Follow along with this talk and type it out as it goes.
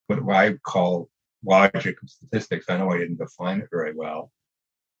what I call logic of statistics, I know I didn't define it very well,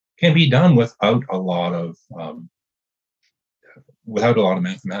 can be done without a lot of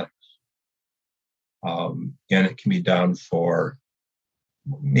mathematics. And it can be done for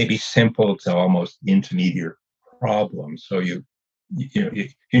maybe simple to almost intermediate problems. So you're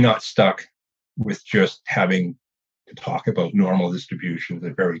not stuck with just having to talk about normal distributions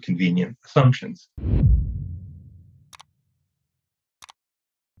and very convenient assumptions.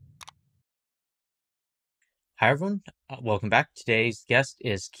 Hi, everyone. Welcome back. Today's guest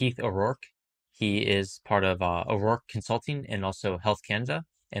is Keith O'Rourke. He is part of O'Rourke Consulting and also Health Canada.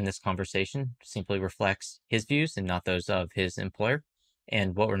 And this conversation simply reflects his views and not those of his employer.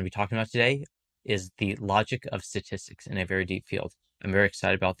 And what we're going to be talking about today is the logic of statistics in a very deep field. I'm very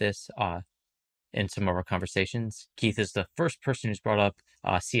excited about this in some of our conversations. Keith is the first person who's brought up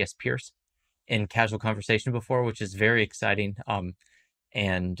C.S. Peirce in casual conversation before, which is very exciting.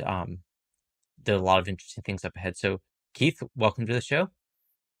 And there are a lot of interesting things up ahead. So, Keith, welcome to the show.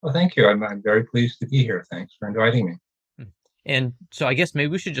 Well, thank you. I'm very pleased to be here. Thanks for inviting me. And so I guess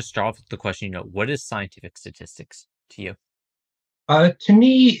maybe we should just start off with the question, what is scientific statistics to you? To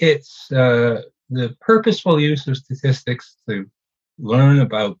me, it's the purposeful use of statistics to learn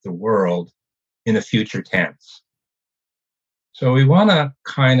about the world in a future tense. So we want to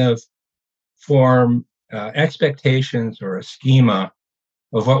kind of form expectations or a schema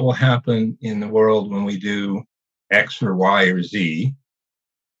of what will happen in the world when we do X or Y or Z.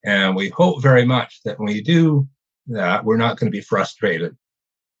 And we hope very much that when we do that, we're not going to be frustrated,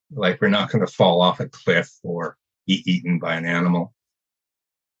 like we're not going to fall off a cliff or be eaten by an animal.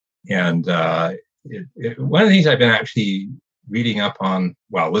 And one of the things I've been actually reading up on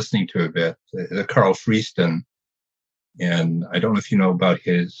while listening to a bit is Carl Friston. And I don't know if you know about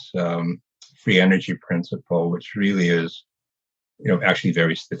his free energy principle, which really is actually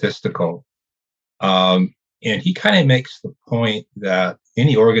very statistical. And he kind of makes the point that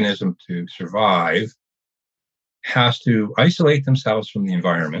any organism to survive has to isolate themselves from the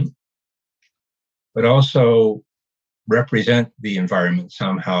environment, but also represent the environment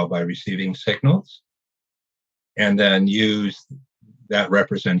somehow by receiving signals, and then use that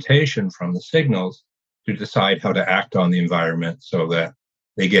representation from the signals to decide how to act on the environment so that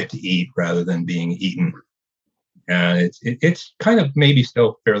they get to eat rather than being eaten. And it's kind of maybe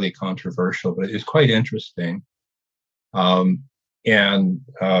still fairly controversial, but it's quite interesting. But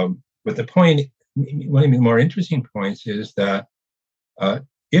the point, one of the more interesting points is that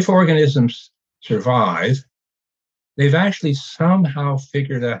if organisms survive, they've actually somehow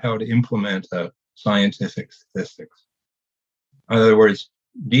figured out how to implement scientific statistics. In other words,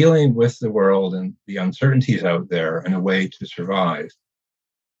 dealing with the world and the uncertainties out there in a way to survive.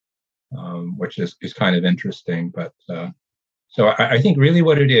 Which is kind of interesting. But so I think really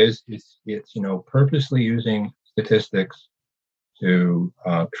what it is it's purposely using statistics to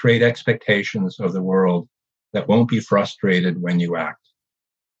create expectations of the world that won't be frustrated when you act.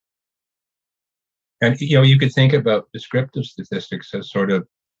 And you could think about descriptive statistics as sort of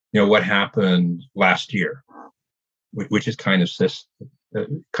what happened last year, which is kind of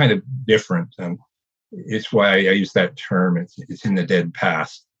different. And it's why I use that term. It's in the dead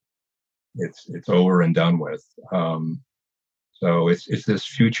past. It's over and done with. So it's this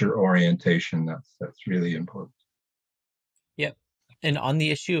future orientation that's really important. Yep. And on the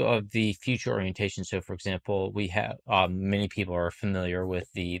issue of the future orientation, so for example, we have many people are familiar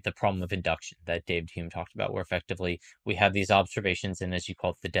with the problem of induction that David Hume talked about, where effectively we have these observations, and as you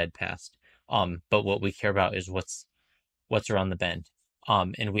call it, the dead past. But what we care about is what's around the bend.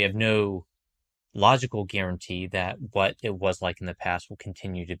 And we have no logical guarantee that what it was like in the past will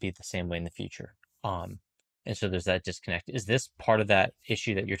continue to be the same way in the future. And so there's that disconnect. Is this part of that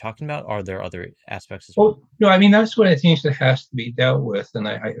issue that you're talking about? Or are there other aspects as well? Well, no, I mean, that's what I think that has to be dealt with. And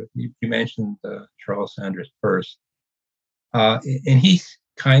you mentioned Charles Sanders Peirce. And he's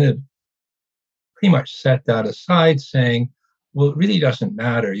kind of pretty much set that aside, saying, well, it really doesn't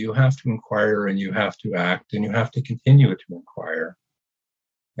matter. You have to inquire and you have to act and you have to continue to inquire.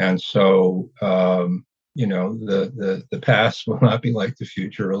 And so, the past will not be like the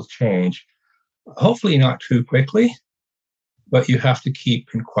future. It'll change. Hopefully not too quickly, but you have to keep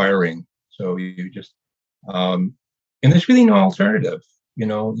inquiring. So you just, and there's really no alternative.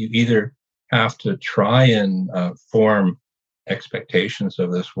 You either have to try and form expectations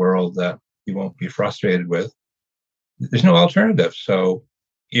of this world that you won't be frustrated with. There's no alternative. So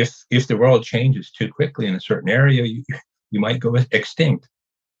if the world changes too quickly in a certain area, you might go extinct.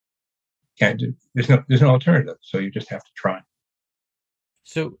 Can't do. There's no alternative. So you just have to try.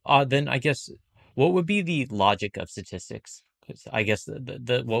 So then I guess what would be the logic of statistics? I guess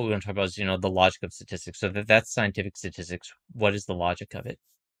what we want to talk about is, the logic of statistics. So that's scientific statistics. What is the logic of it?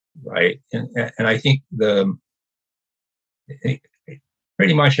 right? And I think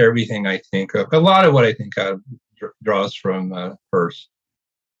pretty much everything I think of, a lot of what I think of draws from Peirce.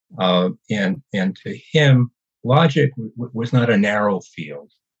 And to him, logic was not a narrow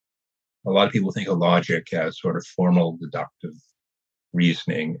field. A lot of people think of logic as sort of formal deductive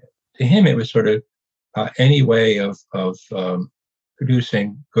reasoning. To him, it was sort of any way of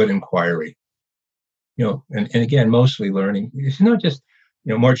producing good inquiry. And again, mostly learning. It's not just,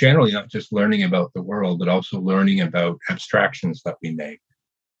 more generally, not just learning about the world, but also learning about abstractions that we make.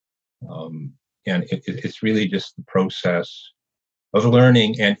 And it's really just the process of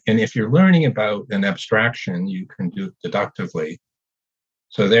learning. And if you're learning about an abstraction, you can do it deductively.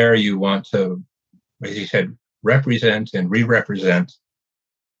 So there you want to, as he said, represent and re-represent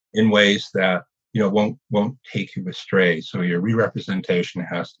in ways that won't take you astray. So your re-representation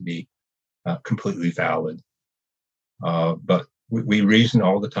has to be completely valid. But we reason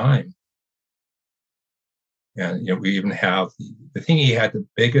all the time. And we even have the thing he had the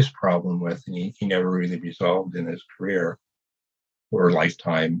biggest problem with, and he never really resolved in his career or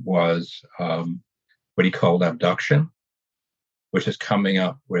lifetime, was what he called abduction, which is coming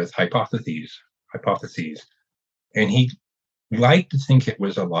up with hypotheses. And he liked to think it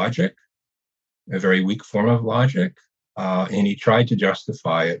was a logic, a very weak form of logic, and he tried to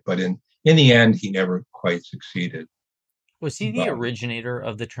justify it, but in the end, he never quite succeeded. Was he the originator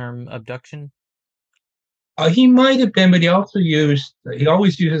of the term abduction? He might have been, but he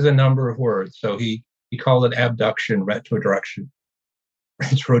always uses a number of words. So he called it abduction, retroduction,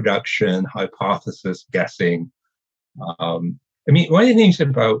 hypothesis, guessing. One of the things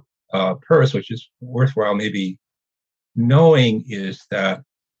about Peirce, which is worthwhile maybe knowing, is that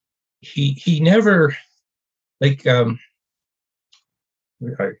he never, I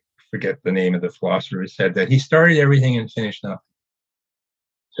forget the name of the philosopher who said that he started everything and finished nothing.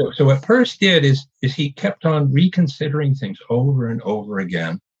 So what Peirce did is he kept on reconsidering things over and over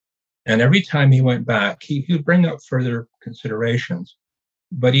again. And every time he went back, he would bring up further considerations,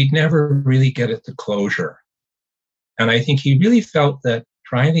 but he'd never really get it to closure. And I think he really felt that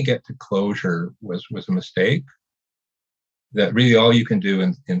trying to get to closure was a mistake, that really all you can do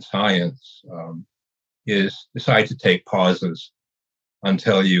in science is decide to take pauses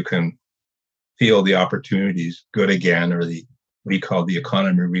until you can feel the opportunities good again, or what he called the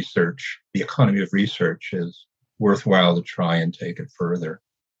economy of research is worthwhile to try and take it further.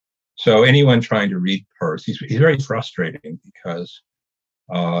 So anyone trying to read Peirce, he's very frustrating because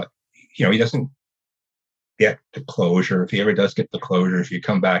he doesn't get to closure. If he ever does get to closure, if you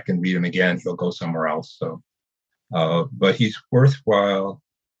come back and read him again, he'll go somewhere else. So, but he's worthwhile.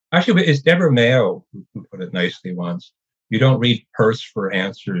 Actually, it's Deborah Mayo who put it nicely once. You don't read Peirce for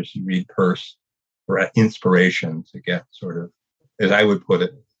answers. You read Peirce for inspiration, to get sort of, as I would put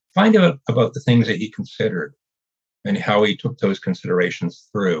it, find out about the things that he considered and how he took those considerations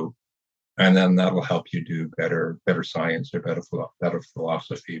through. And then that'll help you do better science or better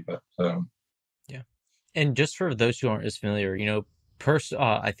philosophy. But yeah. And just for those who aren't as familiar, Peirce,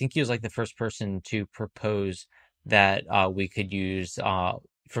 I think he was like the first person to propose that we could use,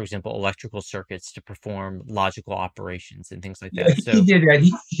 for example, electrical circuits to perform logical operations and things like that. So he did that.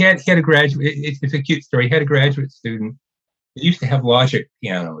 He had a graduate. It's a cute story. He had a graduate student. They used to have logic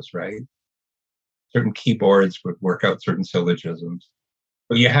pianos, right? Certain keyboards would work out certain syllogisms,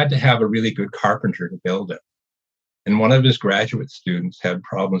 but you had to have a really good carpenter to build it. And one of his graduate students had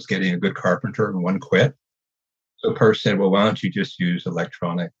problems getting a good carpenter, and one quit. So Peirce said, well, why don't you just use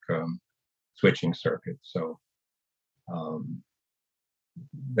electronic switching circuits? So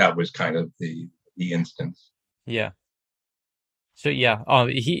that was kind of the instance. Yeah. So yeah,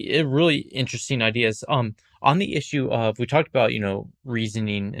 really interesting ideas. On the issue of, we talked about,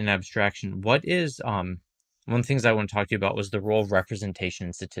 reasoning and abstraction. What is one of the things I want to talk to you about was the role of representation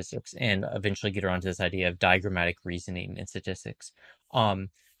in statistics, and eventually get around to this idea of diagrammatic reasoning in statistics.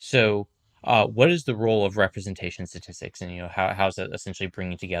 So what is the role of representation in statistics, and how's that essentially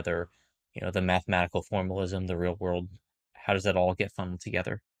bringing together, the mathematical formalism, the real world? How does that all get funneled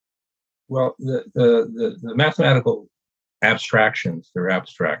together? Well, the mathematical abstractions, they're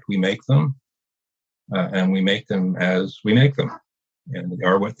abstract. We make them, and we make them as we make them, and they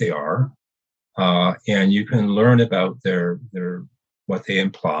are what they are. And you can learn about their what they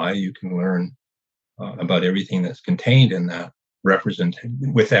imply. You can learn about everything that's contained in that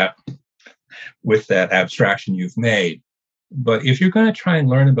representation with that abstraction you've made. But if you're going to try and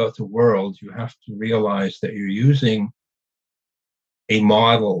learn about the world, you have to realize that you're using a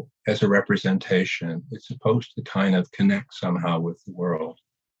model as a representation. It's supposed to kind of connect somehow with the world.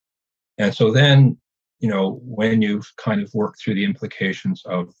 And so then, when you've kind of worked through the implications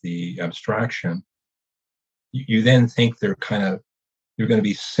of the abstraction, you then think they're going to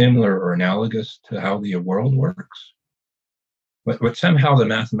be similar or analogous to how the world works. But somehow the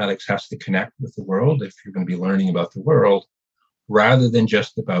mathematics has to connect with the world if you're going to be learning about the world, rather than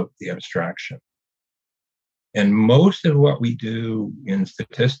just about the abstraction. And most of what we do in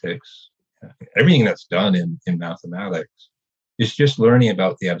statistics, everything that's done in mathematics, is just learning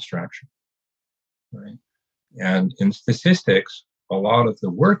about the abstraction, right? And in statistics, a lot of the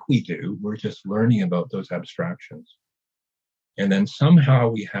work we do, we're just learning about those abstractions. And then somehow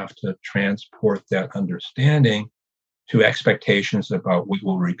we have to transport that understanding to expectations about what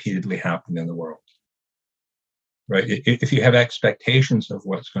will repeatedly happen in the world, right? If you have expectations of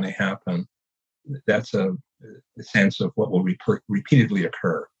what's going to happen, that's a sense of what will repeatedly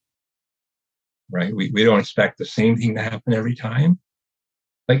occur, right? We don't expect the same thing to happen every time.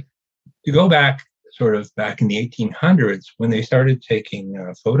 Like, to go back in the 1800s, when they started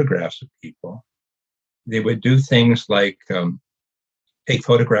taking photographs of people, they would do things like take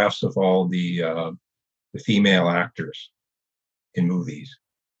photographs of all the female actors in movies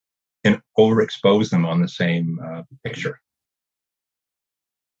and overexpose them on the same picture.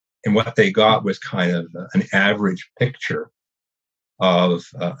 And what they got was kind of an average picture of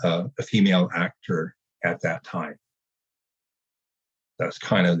a female actor at that time. That's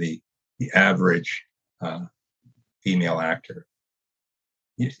kind of the average female actor.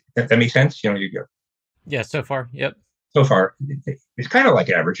 That makes sense? You go. Yeah, so far, yep. So far, it's kind of like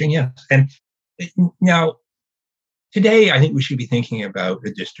averaging, yes. And now, today, I think we should be thinking about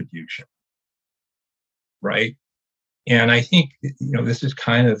a distribution, right? And I think, this is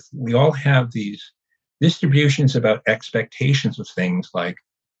kind of, we all have these distributions about expectations of things. Like,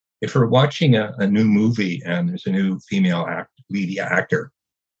 if we're watching a new movie and there's a new female lead actor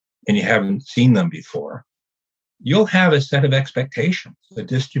and you haven't seen them before, you'll have a set of expectations, a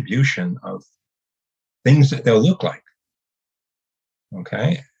distribution of things that they'll look like.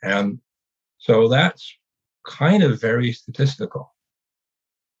 Okay. And so that's kind of very statistical,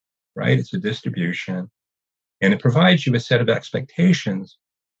 right? It's a distribution, and it provides you a set of expectations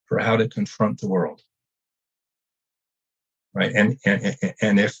for how to confront the world, right? And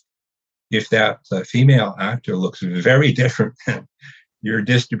if that female actor looks very different than your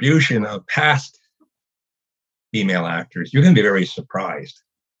distribution of past female actors, you're going to be very surprised.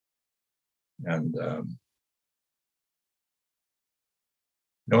 And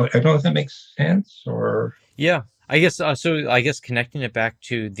I don't know if that makes sense, or yeah. I guess so. I guess connecting it back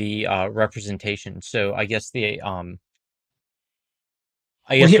to the representation. So I guess yeah. Go on.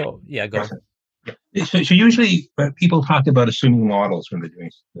 So usually people talk about assuming models when they're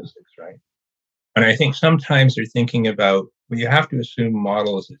doing statistics, right? And I think sometimes they're thinking about, well, you have to assume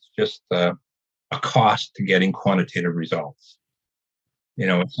models. It's just a cost to getting quantitative results.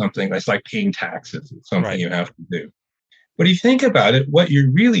 It's something that's like paying taxes. It's something you have to do. But if you think about it, what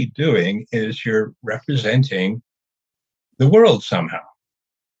you're really doing is you're representing the world somehow.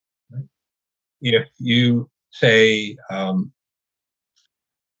 Right? If you say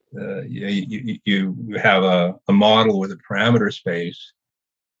you have a model with a parameter space,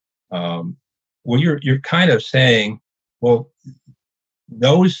 well, you're kind of saying, well,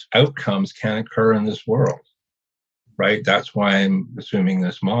 those outcomes can occur in this world, right? That's why I'm assuming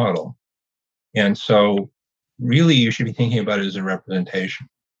this model. And so really you should be thinking about it as a representation.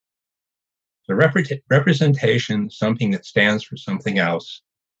 So representation is something that stands for something else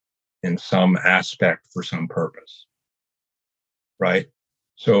in some aspect for some purpose, right?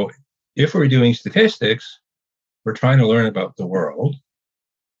 So if we're doing statistics, we're trying to learn about the world,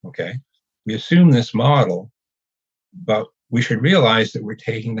 okay? We assume this model, but we should realize that we're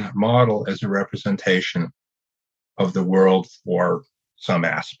taking that model as a representation of the world for some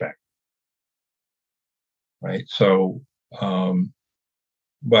aspect, right? So,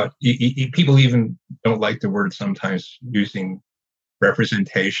 but people even don't like the word sometimes using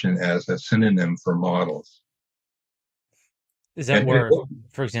representation as a synonym for models. Is that where,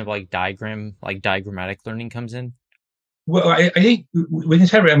 for example, like diagrammatic learning comes in? Well, I think we can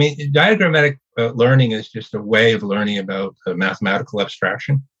separate. I mean, diagrammatic learning is just a way of learning about mathematical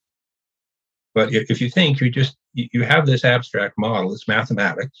abstraction. But if you think you have this abstract model, it's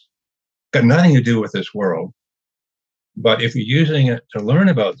mathematics, got nothing to do with this world. But if you're using it to learn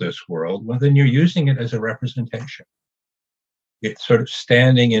about this world, well, then you're using it as a representation. It's sort of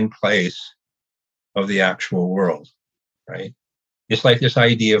standing in place of the actual world, right? It's like this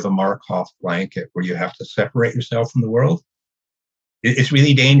idea of a Markov blanket where you have to separate yourself from the world. it's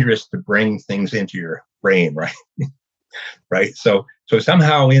really dangerous to bring things into your brain, right? Right. So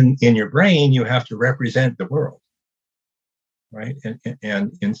somehow in your brain you have to represent the world, right?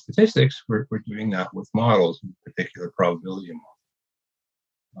 And in statistics, we're doing that with models, in particular probability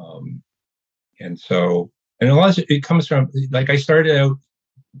models. And so, and a lot of it comes from, like, I started out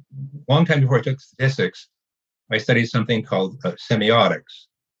a long time before I took statistics. I studied something called semiotics,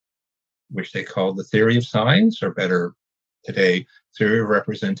 which they call the theory of signs, or better today, theory of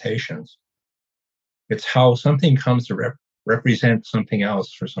representations. It's how something comes to represent something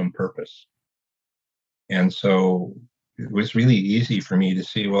else for some purpose. And so it was really easy for me to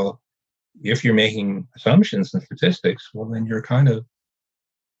see, well, if you're making assumptions in statistics, well, then you're kind of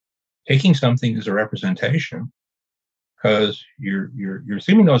taking something as a representation, because you're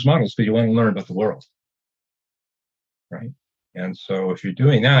assuming those models because you want to learn about the world, right? And so if you're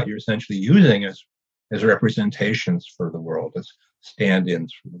doing that, you're essentially using as representations for the world, as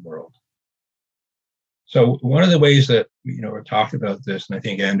stand-ins for the world. So one of the ways that we talked about this, and I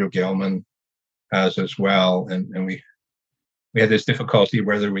think Andrew Gilman has as well, and we had this difficulty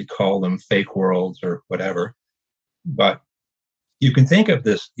whether we call them fake worlds or whatever, but you can think of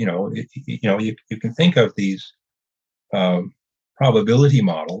this, you can think of these probability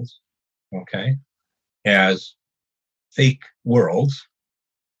models, okay, as fake worlds.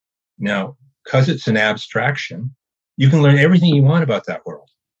 Now, because it's an abstraction, you can learn everything you want about that world,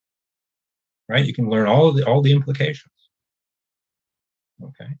 right? You can learn all the implications,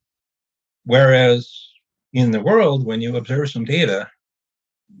 okay. Whereas in the world, when you observe some data,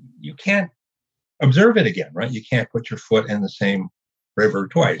 you can't observe it again, right? You can't put your foot in the same river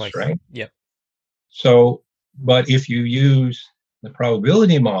twice, right? Yep. So, but if you use the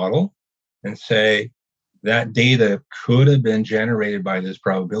probability model and say that data could have been generated by this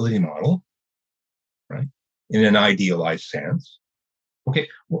probability model, right, in an idealized sense, okay,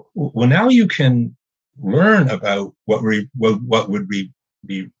 well now you can learn about what would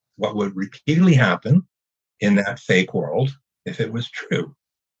repeatedly happen in that fake world if it was true.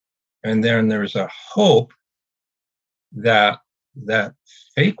 And then there's a hope that that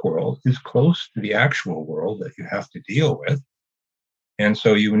fake world is close to the actual world that you have to deal with. And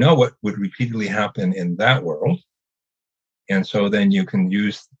so you know what would repeatedly happen in that world. And so then you can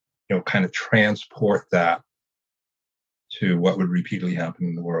use, kind of transport that to what would repeatedly happen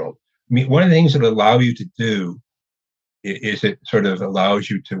in the world. I mean, one of the things that allow you to do is it sort of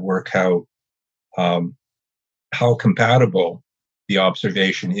allows you to work out how compatible the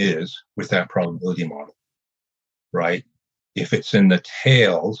observation is with that probability model, right? If it's in the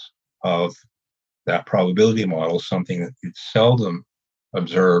tails of that probability model, something that you'd seldom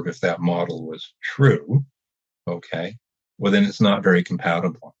observe if that model was true, okay, well, then it's not very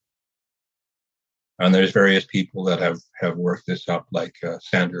compatible. And there's various people that have worked this up, like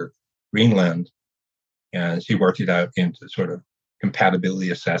Sandra Greenland, and she worked it out into sort of compatibility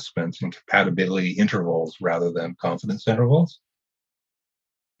assessments and compatibility intervals rather than confidence intervals.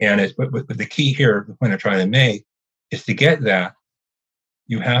 And but the key here, the point I'm trying to make, is to get that,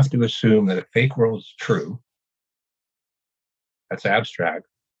 you have to assume that a fake world is true. That's abstract.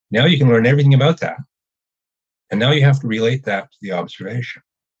 Now you can learn everything about that. And now you have to relate that to the observation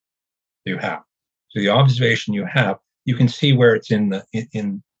you have. So the observation you have, you can see where it's if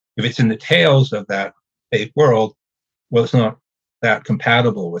it's in the tails of that fake world, well, it's not that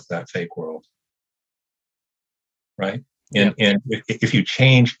compatible with that fake world, right? And if you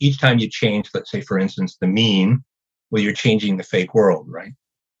change, each time you change, let's say, for instance, the mean, well, you're changing the fake world, right?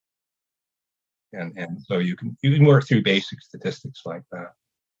 And so you can work through basic statistics like that.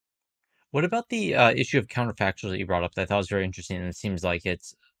 What about the issue of counterfactual that you brought up that I thought was very interesting, and it seems like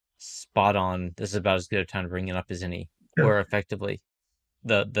it's spot on. This is about as good a time to bring it up as any, Sure. where effectively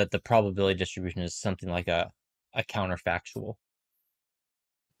the probability distribution is something like a counterfactual.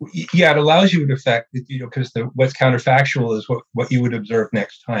 Yeah, it allows you to affect, because what's counterfactual is what you would observe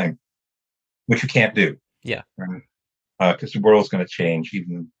next time, which you can't do. Yeah. Because the world's going to change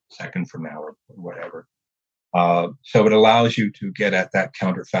even a second from now or whatever. So it allows you to get at that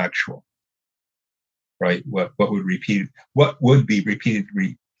counterfactual, right? What would be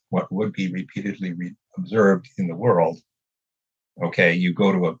repeatedly observed in the world. Okay, you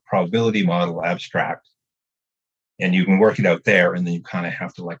go to a probability model abstract, and you can work it out there, and then you kind of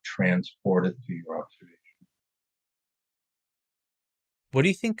have to like transport it to your observation. What do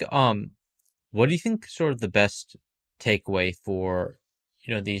you think? What do you think sort of the best takeaway for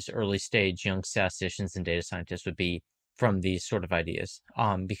these early stage young statisticians and data scientists would be from these sort of ideas?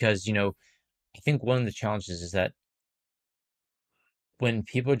 Because I think one of the challenges is that when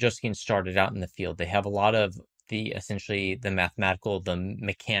people are just getting started out in the field, they have a lot of essentially the mathematical, the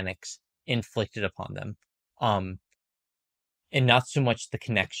mechanics inflicted upon them, and not so much the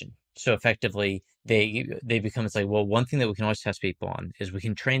connection. So effectively, they become, it's like, well, one thing that we can always test people on is we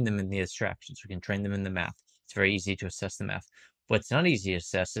can train them in the abstractions, we can train them in the math. It's very easy to assess the math. What's not easy to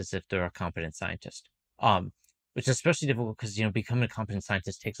assess is if they're a competent scientist. Which is especially difficult because becoming a competent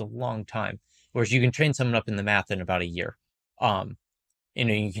scientist takes a long time. Whereas you can train someone up in the math in about a year.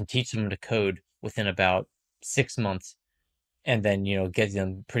 You can teach someone to code within about 6 months, and then get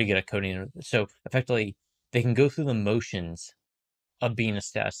them pretty good at coding. So effectively, they can go through the motions of being a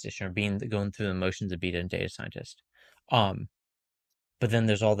statistician, or going through the motions of being a data scientist. But then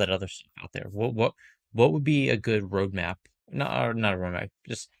there's all that other stuff out there. What would be a good roadmap? Not a roadmap.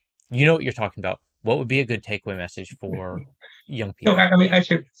 Just what you're talking about. What would be a good takeaway message for young people? I mean,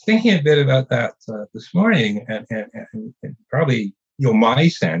 actually, thinking a bit about that this morning, and probably my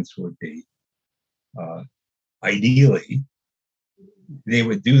sense would be, ideally, they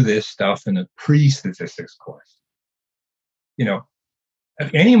would do this stuff in a pre-statistics course.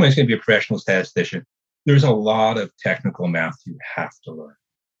 If anyone's going to be a professional statistician, there's a lot of technical math you have to learn.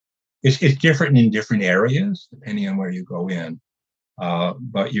 It's different in different areas depending on where you go in.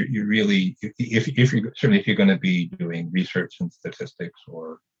 But you really, if you're going to be doing research in statistics,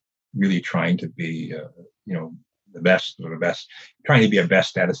 or really trying to be, the best, trying to be a best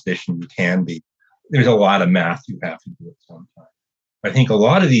statistician you can be, there's a lot of math you have to do at some time. I think a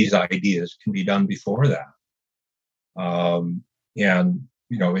lot of these ideas can be done before that. And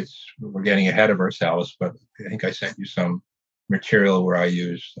we're getting ahead of ourselves, but I think I sent you some material where I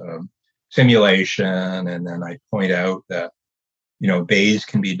use simulation, and then I point out that Bayes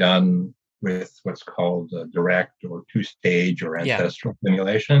can be done with what's called direct or two-stage or ancestral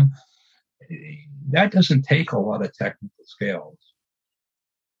simulation. That doesn't take a lot of technical skills.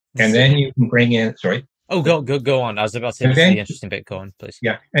 And then you can bring in, sorry. Oh, go on. I was about to say this is the interesting bit. Go on, please.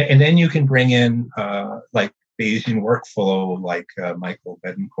 Yeah, and then you can bring in like Bayesian workflow, like Michael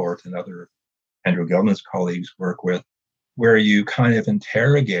Bedencourt and other Andrew Gilman's colleagues work with, where you kind of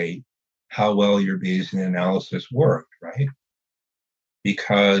interrogate how well your Bayesian analysis worked, right?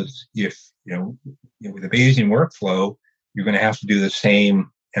 Because if, with the Bayesian workflow, you're going to have to do the same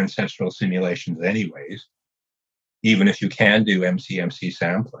ancestral simulations anyways, even if you can do MC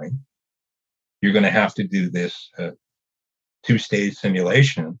sampling. You're going to have to do this two-stage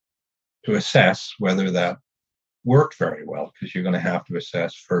simulation to assess whether that worked very well, because you're going to have to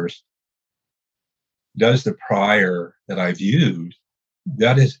assess first, does the prior that I've used,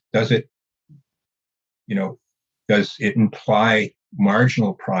 does it imply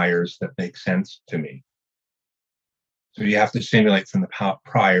marginal priors that make sense to me? So you have to simulate from the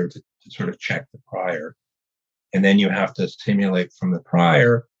prior to sort of check the prior. And then you have to simulate from the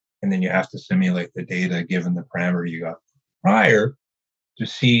prior, and then you have to simulate the data given the parameter you got prior to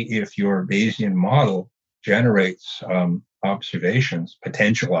see if your Bayesian model generates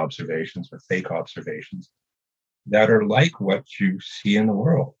potential observations or fake observations that are like what you see in the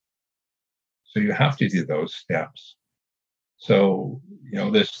world. So you have to do those steps. So,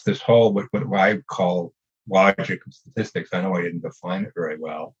 this whole, what I call logic of statistics, I know I didn't define it very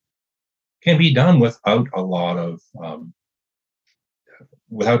well, can be done without a lot of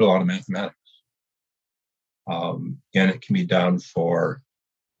mathematics. And it can be done for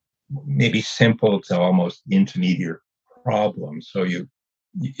maybe simple to almost intermediate problems. So you're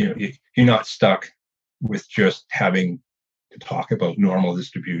not stuck with just having to talk about normal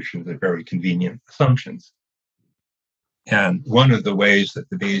distributions and very convenient assumptions. And one of the ways that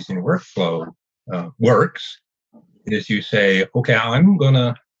the Bayesian workflow works is you say, okay, I'm going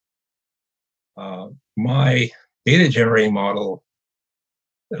to, my data generating model,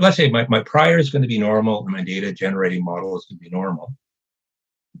 let's say my prior is going to be normal and my data generating model is going to be normal.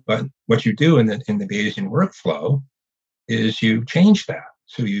 But what you do in the Bayesian workflow is you change that.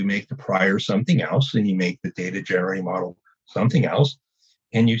 So you make the prior something else, and you make the data generating model something else.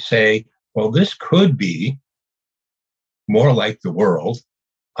 And you say, well, this could be more like the world.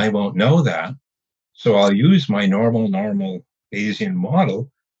 I won't know that. So I'll use my normal Bayesian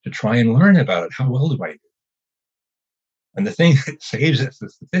model to try and learn about it. How well do I do? And the thing that saves us the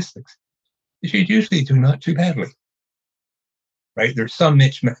statistics is you usually do not too badly. Right? There's some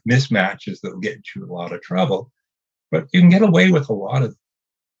mismatches that will get you in a lot of trouble, but you can get away with a lot of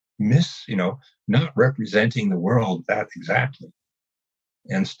not representing the world that exactly,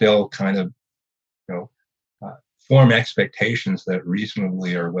 and still kind of, form expectations that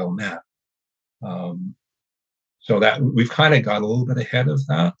reasonably are well met. So that we've kind of got a little bit ahead of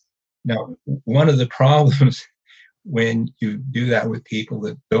that. Now, one of the problems when you do that with people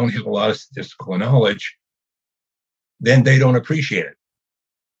that don't have a lot of statistical knowledge then they don't appreciate it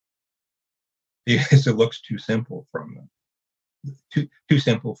because it looks too simple from them, too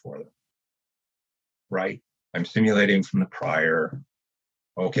simple for them, right? I'm simulating from the prior.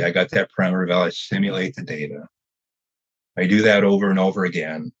 Okay, I got that parameter value, I simulate the data. I do that over and over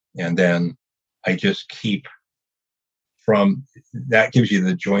again, and then I just keep from that gives you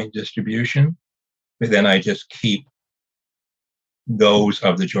the joint distribution, but then I just keep those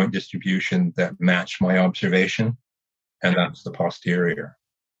of the joint distribution that match my observation, and that's the posterior.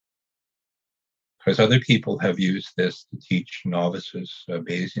 Because other people have used this to teach novices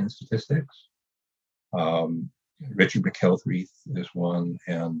Bayesian statistics. Richard McKelthreath is one,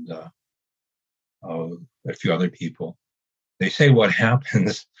 and a few other people. They say what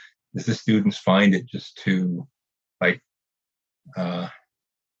happens is the students find it just too, like,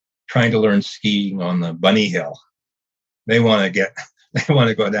 trying to learn skiing on the bunny hill. They want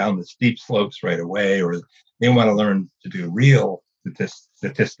to go down the steep slopes right away, or they want to learn to do real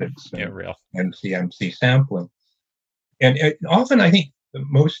statistics and real MCMC sampling. And often, I think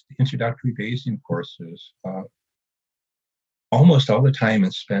most introductory Bayesian courses, almost all the time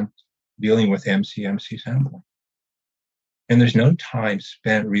is spent dealing with MCMC sampling. And there's no time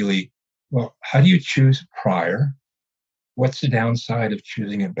spent really, well, how do you choose prior? What's the downside of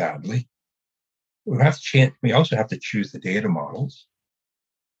choosing it badly? We also have to choose the data models.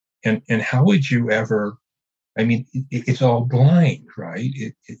 And how would you ever, I mean, it's all blind, right?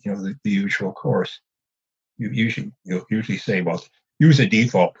 The usual course. You'll usually say, well, use a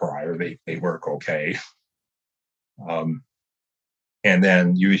default prior, they work okay. And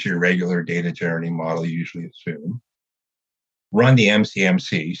then use your regular data generating model, you usually assume. Run the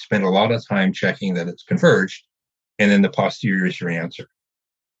MCMC, spend a lot of time checking that it's converged, and then the posterior is your answer.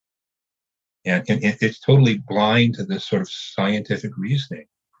 And it's totally blind to this sort of scientific reasoning.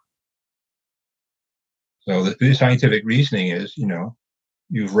 So the scientific reasoning is,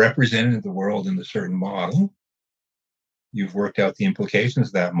 you've represented the world in a certain model. You've worked out the implications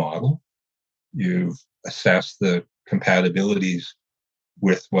of that model. You've assessed the compatibilities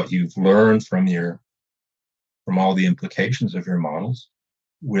with what you've learned from all the implications of your models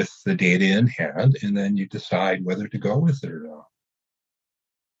with the data in hand, and then you decide whether to go with it or not.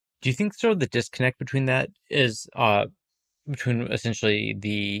 Do you think sort of the disconnect between that is between essentially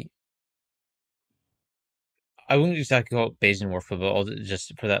I wouldn't exactly call it Bayesian workflow, but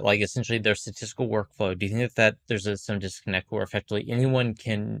just for that, like essentially their statistical workflow. Do you think that there's some disconnect where effectively anyone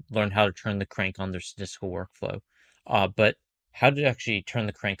can learn how to turn the crank on their statistical workflow, but how to actually turn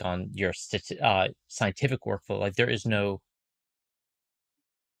the crank on your scientific workflow? Like there is no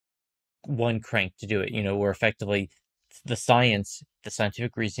one crank to do it. Where effectively the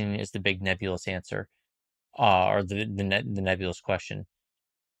scientific reasoning is the big nebulous answer, or the nebulous question.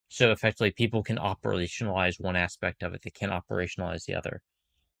 So effectively, people can operationalize one aspect of it; they can't operationalize the other,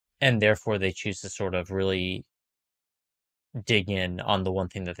 and therefore they choose to sort of really dig in on the one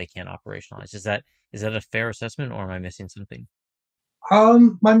thing that they can't operationalize. Is that a fair assessment, or am I missing something?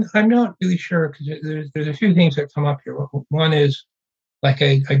 I'm not really sure, because there's a few things that come up here. One is, like,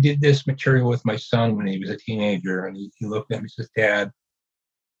 I did this material with my son when he was a teenager, and he looked at me and says, "Dad,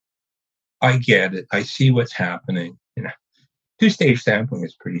 I get it. I see what's happening. Two-stage sampling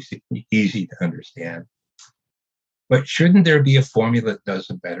is pretty easy to understand. But shouldn't there be a formula that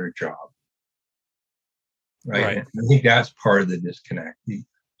does a better job?" Right. And I think that's part of the disconnect, the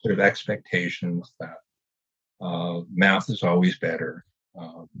sort of expectations that math is always better,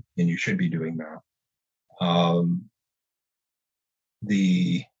 and you should be doing math.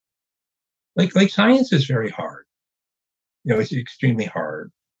 The like science is very hard. It's extremely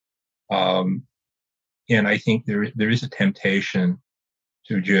hard. And I think there is a temptation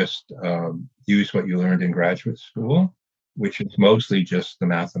to just use what you learned in graduate school, which is mostly just the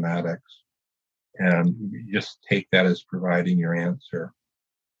mathematics, and you just take that as providing your answer.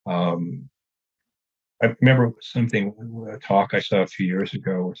 I remember a talk I saw a few years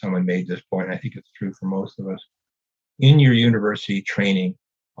ago where someone made this point, and I think it's true for most of us. In your university training,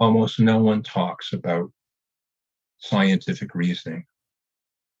 almost no one talks about scientific reasoning.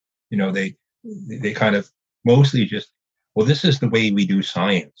 They kind of mostly just, well, this is the way we do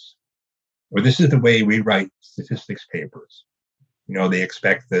science, or this is the way we write statistics papers. They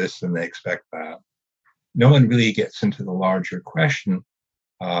expect this and they expect that. No one really gets into the larger question,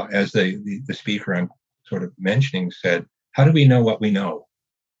 as the speaker I'm sort of mentioning said, how do we know what we know?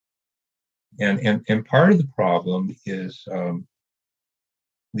 And part of the problem is, at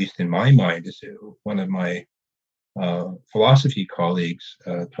least in my mind, is one of my philosophy colleagues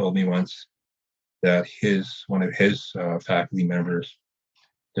told me once that one of his faculty members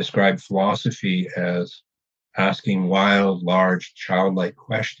described philosophy as asking wild, large, childlike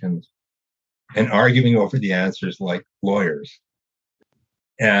questions and arguing over the answers like lawyers.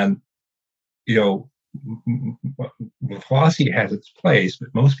 And, you know, philosophy has its place,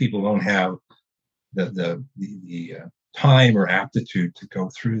 but most people don't have the time or aptitude to go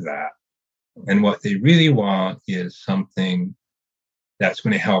through that. And what they really want is something that's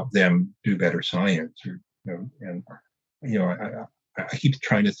going to help them do better science. Or, and I keep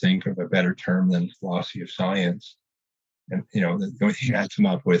trying to think of a better term than philosophy of science. And the only thing I come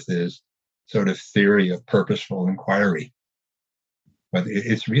up with is sort of theory of purposeful inquiry. But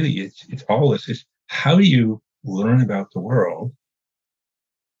it's really it's all this is how do you learn about the world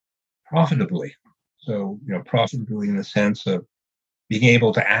profitably? So profitably in the sense of being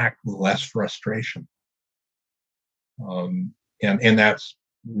able to act with less frustration. And that's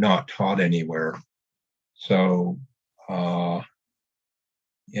not taught anywhere. So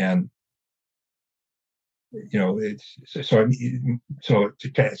and it's so to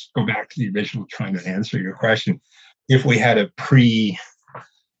go back to the original trying to answer your question, if we had a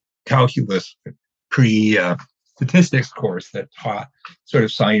pre-calculus, pre-statistics course that taught sort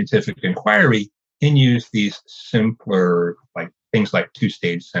of scientific inquiry and use these simpler like things like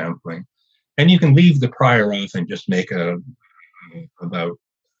two-stage sampling, and you can leave the prior off and just make about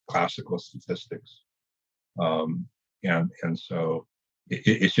classical statistics, and so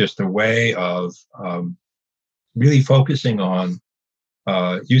it's just a way of really focusing on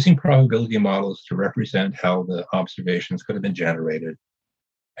using probability models to represent how the observations could have been generated,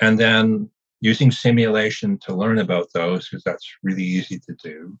 and then using simulation to learn about those, because that's really easy to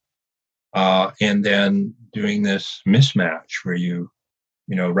do, and then doing this mismatch where you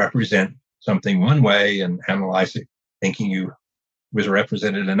represent something one way and analyze it thinking you was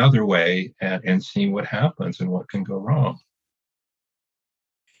represented another way, and seeing what happens and what can go wrong.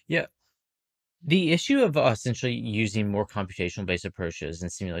 Yeah. The issue of essentially using more computational-based approaches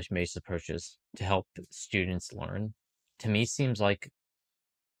and simulation-based approaches to help students learn, to me, seems like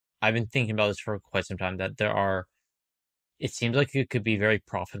I've been thinking about this for quite some time, that it seems like it could be very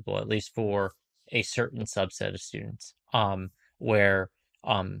profitable, at least for a certain subset of students, where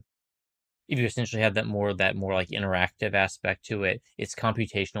if you essentially have that more like interactive aspect to it, it's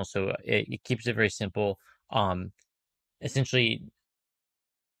computational, so it keeps it very simple. Essentially,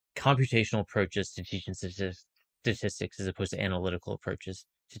 computational approaches to teaching statistics as opposed to analytical approaches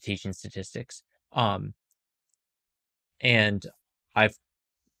to teaching statistics. And I've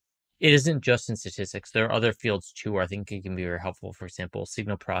it isn't just in statistics. There are other fields too where I think it can be very helpful. For example,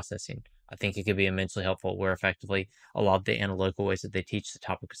 signal processing. I think it could be immensely helpful where effectively a lot of the analytical ways that they teach the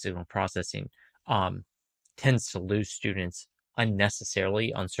topic of signal processing tends to lose students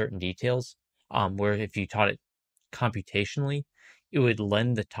unnecessarily on certain details. Where if you taught it computationally, it would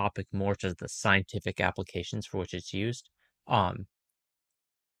lend the topic more to the scientific applications for which it's used. And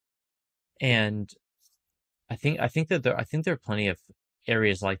I think there are plenty of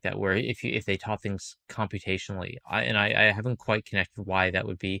areas like that where if they taught things computationally, I haven't quite connected why that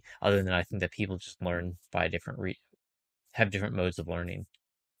would be, other than I think that people just learn by have different modes of learning.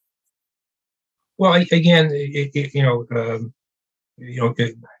 Well, again,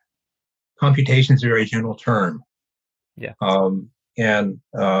 computation is a very general term. Yeah. And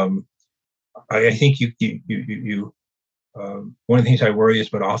I think one of the things I worry is,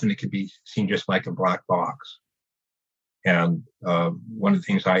 but often it can be seen just like a black box. And one of the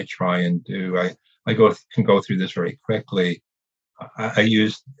things I try and do, I can go through this very quickly. I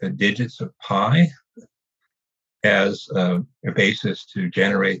use the digits of pi as a basis to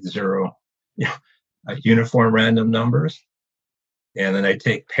generate zero uniform random numbers. And then I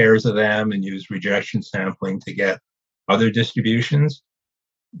take pairs of them and use rejection sampling to get other distributions,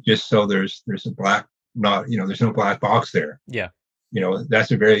 just so there's a black, there's no black box there. Yeah.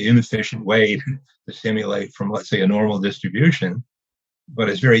 That's a very inefficient way to simulate from, let's say, a normal distribution, but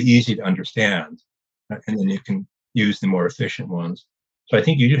it's very easy to understand. And then you can use the more efficient ones. So I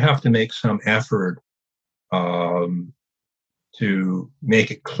think you do have to make some effort to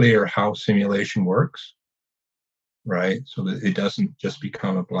make it clear how simulation works, right? So that it doesn't just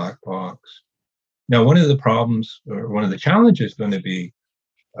become a black box. Now, one of the problems, or one of the challenges, is going to be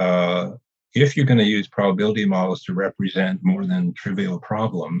if you're going to use probability models to represent more than trivial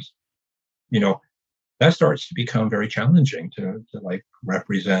problems, that starts to become very challenging to like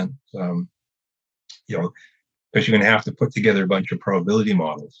represent, because you're going to have to put together a bunch of probability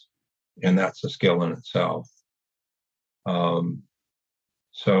models, and that's a skill in itself.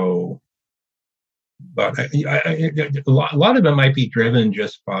 But a lot of it might be driven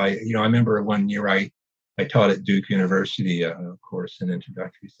just by, I remember one year I taught at Duke University a course in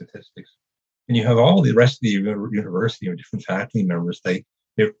introductory statistics. And you have all the rest of the university or different faculty members. They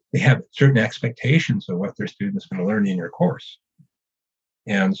have certain expectations of what their students are going to learn in your course.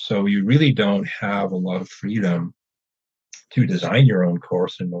 And so you really don't have a lot of freedom to design your own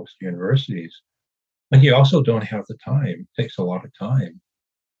course in most universities. And you also don't have the time. It takes a lot of time.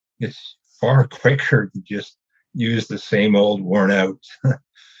 It's far quicker to just use the same old worn out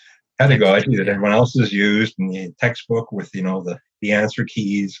pedagogy that everyone else has used in the textbook with, the answer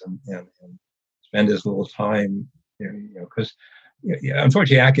keys and spend as little time, because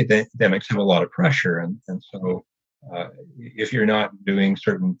unfortunately academics have a lot of pressure. And so if you're not doing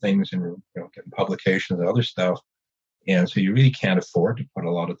certain things and getting publications and other stuff, and so you really can't afford to put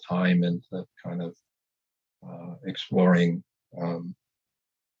a lot of time into kind of exploring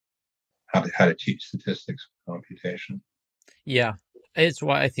how to teach statistics computation. Yeah, it's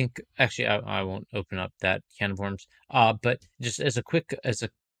why I think actually I won't open up that can of worms. But just as a quick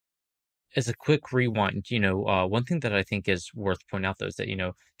rewind, one thing that I think is worth pointing out though is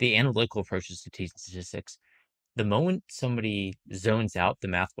that the analytical approaches to teaching statistics, the moment somebody zones out the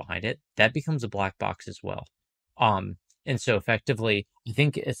math behind it, that becomes a black box as well. And so effectively, I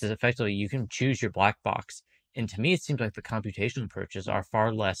think it's effectively you can choose your black box. And to me, it seems like the computational approaches are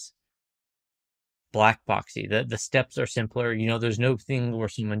far less black boxy. The steps are simpler. There's no thing where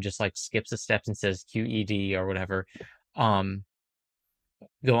someone just like skips a step and says QED or whatever. Go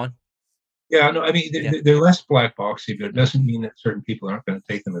on. Yeah, no, I mean they're less black boxy, but it doesn't mean that certain people aren't going to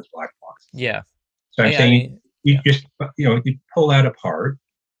take them as black boxes. Yeah. So I'm saying you just you pull that apart,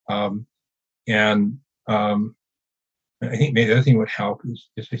 and I think maybe the other thing would help is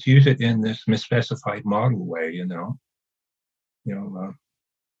just use it in this misspecified model way.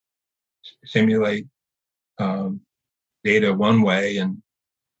 Simulate data one way and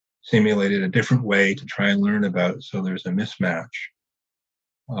simulate it a different way to try and learn about it, so there's a mismatch.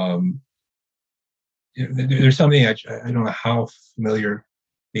 There's something I don't know how familiar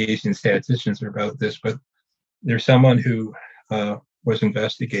Bayesian statisticians are about this, but there's someone who was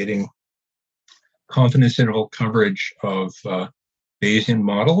investigating confidence interval coverage of Bayesian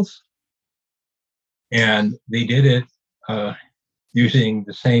models, and they did it using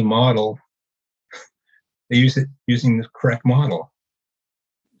the same model. They use it using the correct model.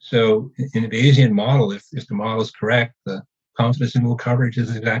 So in a Bayesian model, if the model is correct, the confidence interval coverage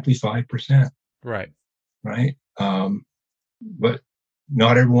is exactly 5%. Right. Right. But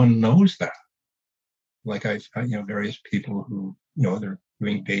not everyone knows that. Like various people who, they're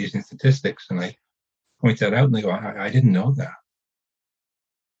doing Bayesian statistics, and I point that out and they go, I didn't know that.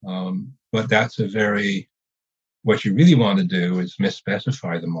 But that's what you really want to do is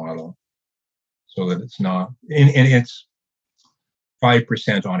misspecify the model so that it's not, and it's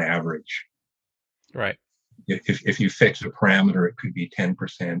 5% on average. Right. If you fix a parameter, it could be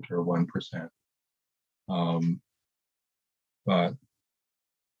 10% or 1%. But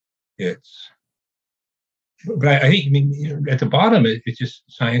I think, at the bottom, it's just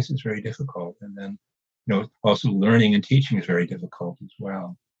science is very difficult. And then, also learning and teaching is very difficult as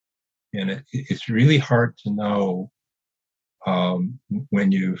well. And it's really hard to know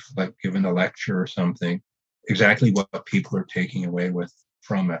when you've given a lecture or something, exactly what people are taking away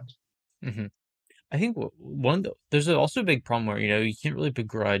from it. Mm-hmm. I think there's also a big problem where, you can't really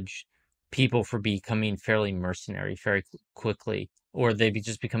begrudge people for becoming fairly mercenary very quickly, or they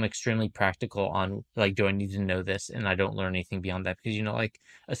just become extremely practical on do I need to know this? And I don't learn anything beyond that because,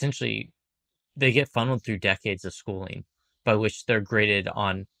 essentially they get funneled through decades of schooling by which they're graded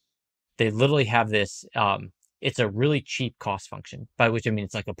on, they literally have this, it's a really cheap cost function, by which I mean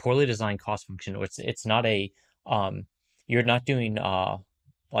it's like a poorly designed cost function, or it's not you're not doing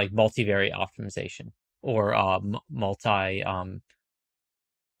multivariate optimization or multi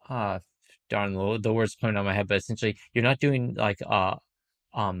darn, the words coming out of my head, but essentially you're not doing you're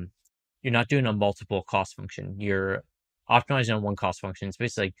not doing a multiple cost function. You're optimizing on one cost function. It's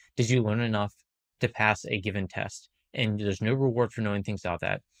basically did you learn enough to pass a given test? And there's no reward for knowing things about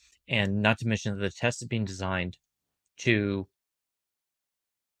that. And not to mention that the test is being designed to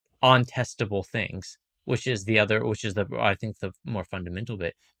untestable things, which is I think the more fundamental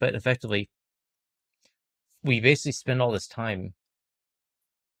bit. But effectively, we basically spend all this time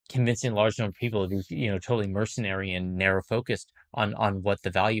convincing a large number of people to be, totally mercenary and narrow focused on what the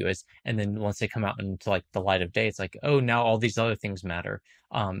value is. And then once they come out into the light of day, it's like, oh, now all these other things matter.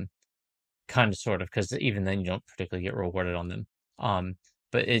 Kind of, sort of, because even then you don't particularly get rewarded on them.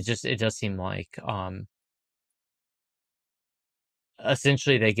 But it does seem like,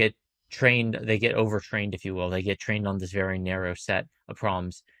 essentially they get overtrained, if you will. They get trained on this very narrow set of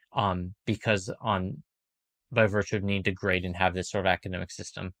problems, because by virtue of needing to grade and have this sort of academic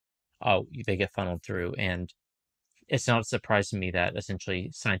system, they get funneled through. And it's not a surprise to me that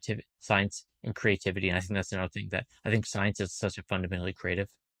essentially science and creativity, and I think that's another thing, that I think science is such a fundamentally creative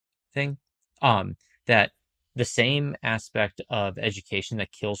thing, that the same aspect of education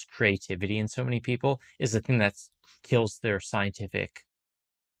that kills creativity in so many people is the thing that kills their scientific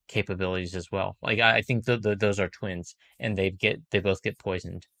capabilities as well. Like I think those are twins, and they both get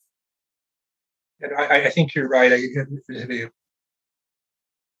poisoned. And I think you're right. I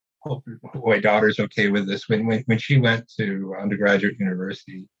hope my daughter's okay with this. When she went to undergraduate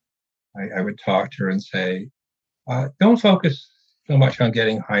university, I would talk to her and say, don't focus so much on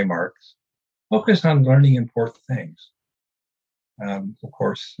getting high marks. Focus on learning important things. Of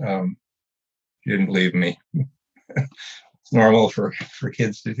course, she didn't believe me. It's normal for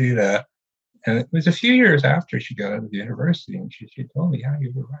kids to do that. And it was a few years after she got out of the university, and she told me, yeah,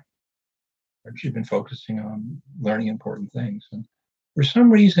 you were right. She'd been focusing on learning important things. And for some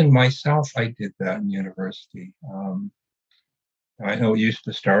reason, myself, I did that in university. I know it used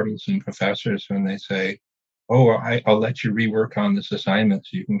to startle some professors when they say, oh, I'll let you rework on this assignment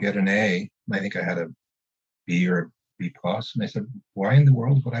so you can get an A. And I think I had a B or a B plus. And I said, why in the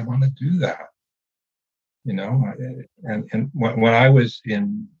world would I want to do that? You know, and when I was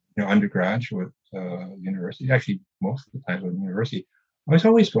in undergraduate university, actually most of the time in university, I was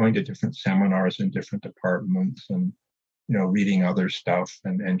always going to different seminars in different departments and reading other stuff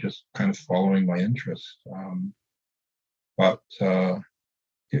and just kind of following my interests. But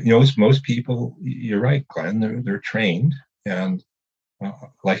most people, you're right, Glenn. They're trained, and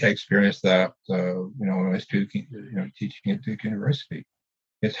like I experienced that, when I was teaching at Duke University.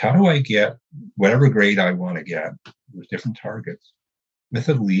 It's how do I get whatever grade I want to get with different targets with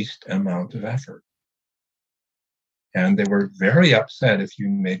the least amount of effort. And they were very upset if you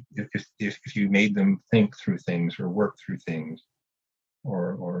made them think through things or work through things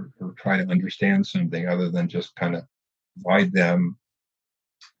or try to understand something other than just kind of provide them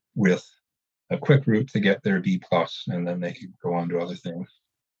with a quick route to get their B plus, and then they could go on to other things.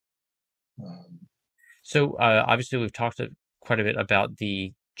 So obviously we've talked quite a bit about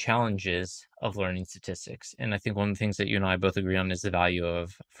the challenges of learning statistics. And I think one of the things that you and I both agree on is the value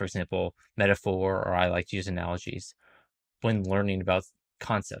of, for example, metaphor, or I like to use analogies when learning about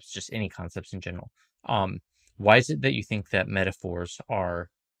concepts, just any concepts in general. Why is it that you think that metaphors are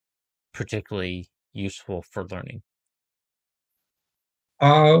particularly useful for learning?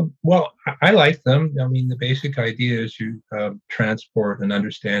 Well, I like them. I mean, the basic idea is you transport an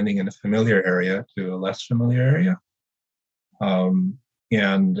understanding in a familiar area to a less familiar area.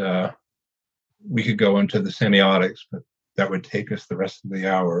 And we could go into the semiotics, but that would take us the rest of the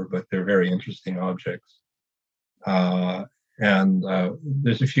hour, but they're very interesting objects. And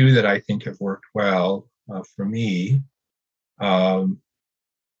there's a few that I think have worked well for me.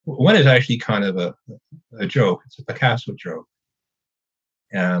 One is actually kind of a joke. It's a Picasso joke.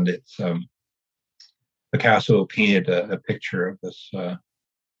 And it's Picasso painted a picture of this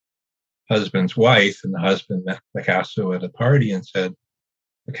husband's wife, and the husband met Picasso at a party and said,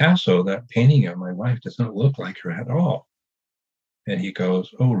 Picasso, that painting of my wife doesn't look like her at all. And he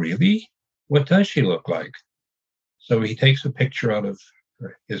goes, oh, really? What does she look like? So he takes a picture out of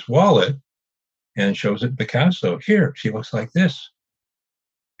his wallet and shows it to Picasso. Here, she looks like this.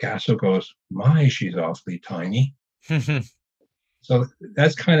 Picasso goes, my, she's awfully tiny. So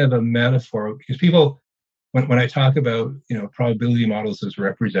that's kind of a metaphor, because people, when I talk about probability models as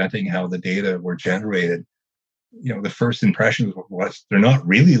representing how the data were generated, the first impression was they're not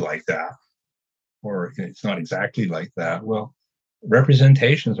really like that, or it's not exactly like that. Well,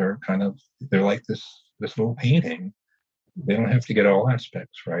 representations are they're like this little painting. They don't have to get all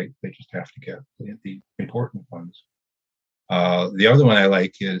aspects right. They just have to get the important ones. The other one I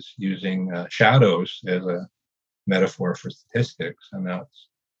like is using shadows as a metaphor for statistics, and that's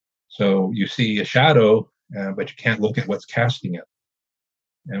so you see a shadow, but you can't look at what's casting it.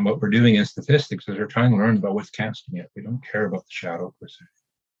 And what we're doing in statistics is we're trying to learn about what's casting it. We don't care about the shadow per se.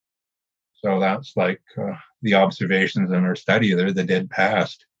 So that's like the observations in our study. They're the dead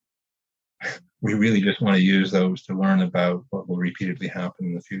past. We really just want to use those to learn about what will repeatedly happen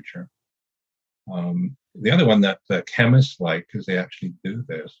in the future. The other one that chemists like, because they actually do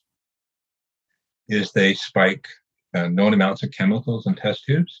this, is they spike known amounts of chemicals in test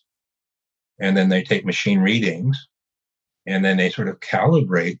tubes, and then they take machine readings, and then they sort of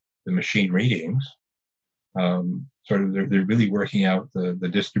calibrate the machine readings. They're really working out the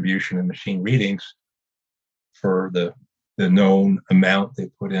distribution of machine readings for the known amount they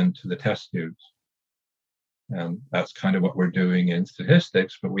put into the test tubes. And that's kind of what we're doing in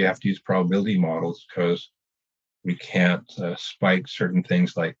statistics, but we have to use probability models because we can't spike certain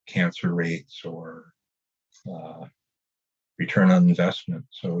things like cancer rates or return on investment.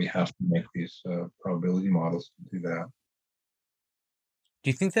 So we have to make these probability models to do that. Do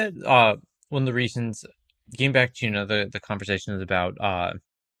you think that one of the reasons, getting back to the conversations about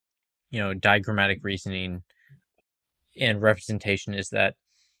diagrammatic reasoning and representation, is that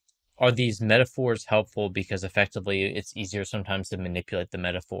are these metaphors helpful because effectively it's easier sometimes to manipulate the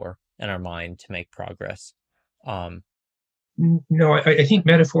metaphor in our mind to make progress? No, I think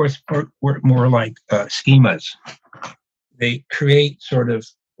metaphors work more like schemas. They create sort of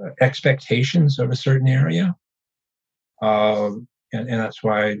expectations of a certain area. And that's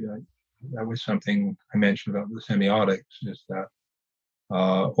why that was something I mentioned about the semiotics, is that,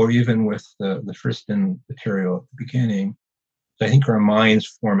 or even with the Friston material at the beginning, I think our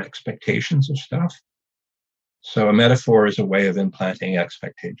minds form expectations of stuff. So a metaphor is a way of implanting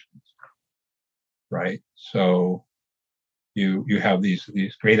expectations, right? So you have these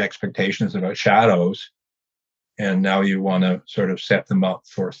great expectations about shadows, and now you want to sort of set them up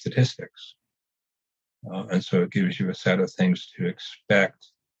for statistics. And so it gives you a set of things to expect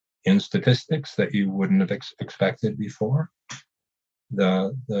in statistics that you wouldn't have expected before.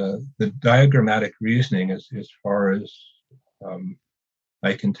 The diagrammatic reasoning, as far as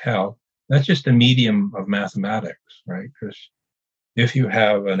I can tell, that's just a medium of mathematics, right? Because if you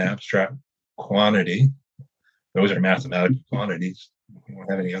have an abstract quantity, those are mathematical quantities. You don't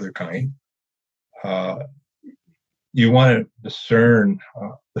have any other kind. You want to discern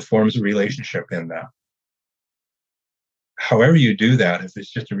the forms of relationship in that. However you do that, if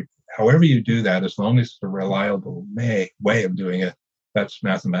it's just however you do that, as long as it's a reliable way of doing it, that's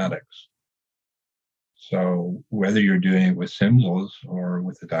mathematics. So whether you're doing it with symbols or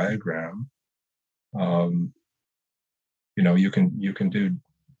with a diagram, you can do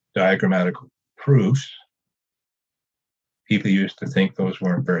diagrammatic proofs. People used to think those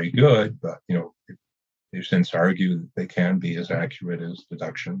weren't very good, but they've since argued that they can be as accurate as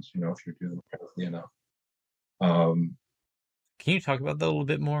deductions. If you do them carefully enough. Can you talk about that a little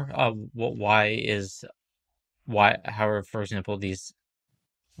bit more? However, for example,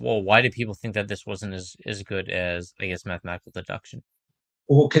 why do people think that this wasn't as good as, I guess, mathematical deduction?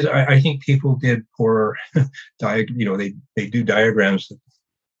 Well, because I think people did poor they do diagrams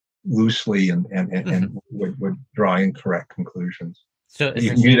loosely and would draw incorrect conclusions. So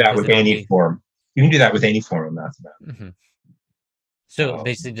you can do that with any form. You can do that with any form of mathematics. Mm-hmm. So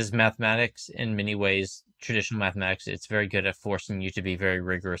basically, does mathematics, in many ways, traditional mathematics, it's very good at forcing you to be very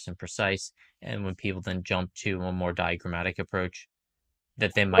rigorous and precise. And when people then jump to a more diagrammatic approach,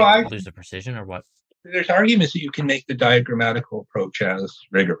 that they might lose the precision, or what? There's arguments that you can make the diagrammatical approach as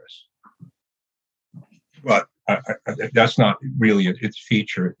rigorous, but that's not really its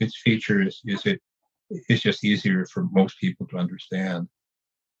feature. Its feature is it's just easier for most people to understand.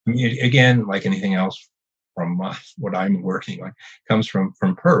 I mean, again, like anything else from what I'm working on, comes from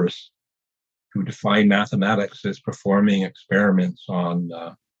Peirce, who defined mathematics as performing experiments on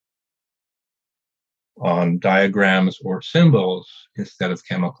diagrams or symbols instead of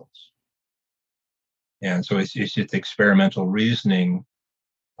chemicals. And so it's just experimental reasoning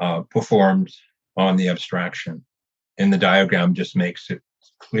performed on the abstraction, and the diagram just makes it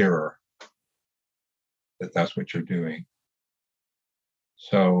clearer that that's what you're doing.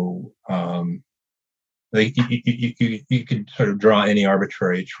 So you could sort of draw any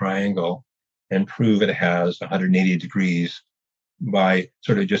arbitrary triangle and prove it has 180 degrees by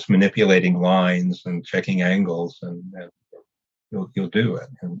sort of just manipulating lines and checking angles, and you'll do it.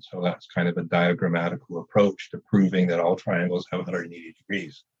 And so that's kind of a diagrammatical approach to proving that all triangles have 180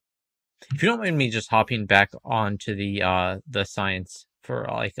 degrees. If you don't mind me just hopping back onto the science for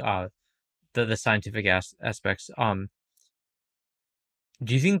the scientific aspects,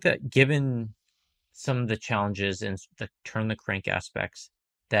 do you think that, given some of the challenges and the turn the crank aspects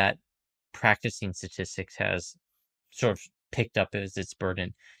that practicing statistics has sort of picked up as its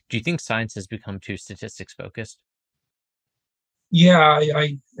burden, do you think science has become too statistics focused? Yeah,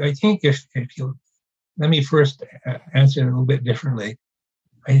 I think if you let me first answer it a little bit differently.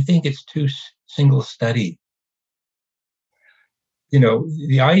 I think it's too single study.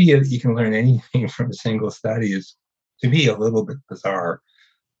 The idea that you can learn anything from a single study is, to me, a little bit bizarre.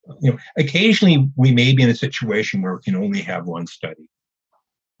 Occasionally we may be in a situation where we can only have one study.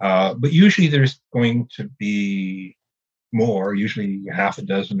 But usually there's going to be more, usually half a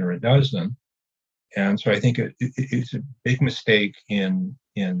dozen or a dozen. And so I think it's a big mistake in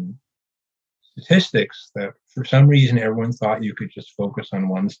statistics that for some reason everyone thought you could just focus on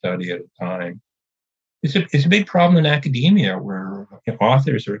one study at a time. It's a big problem in academia where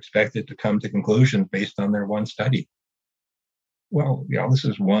authors are expected to come to conclusions based on their one study. Well, this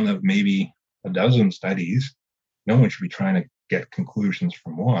is one of maybe a dozen studies. No one should be trying to get conclusions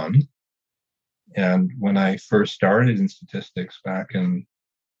from one. And when I first started in statistics back in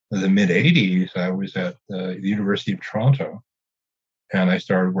the mid 80s, I was at the University of Toronto, and I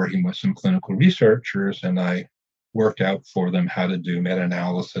started working with some clinical researchers, and I worked out for them how to do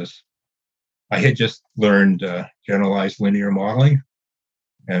meta-analysis. I had just learned generalized linear modeling,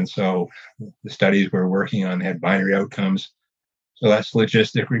 and so the studies we're working on had binary outcomes. So that's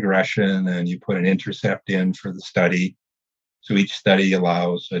logistic regression, and you put an intercept in for the study. So each study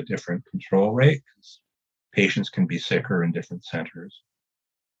allows a different control rate because patients can be sicker in different centers.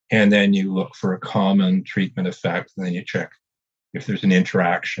 And then you look for a common treatment effect, and then you check if there's an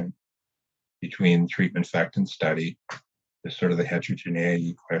interaction between treatment effect and study. This sort of the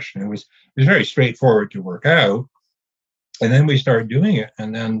heterogeneity question. It was very straightforward to work out. And then we started doing it,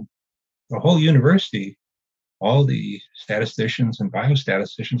 and then the whole university, all the statisticians and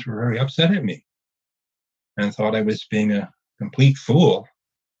biostatisticians were very upset at me and thought I was being a complete fool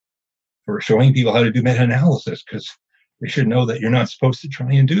for showing people how to do meta-analysis, because they should know that you're not supposed to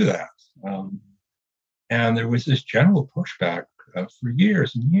try and do that. And there was this general pushback for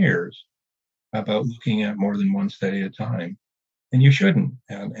years and years about looking at more than one study at a time, and you shouldn't.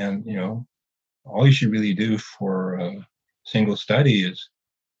 And all you should really do for a single study is,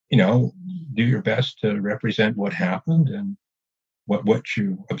 do your best to represent what happened and what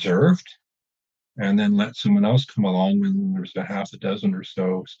you observed, and then let someone else come along when there's a half a dozen or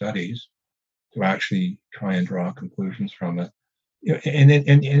so studies to actually try and draw conclusions from it.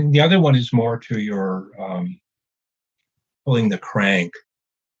 And the other one is more to your pulling the crank.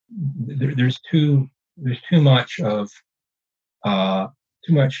 There's too much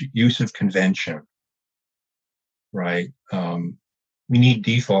use of convention, right? We need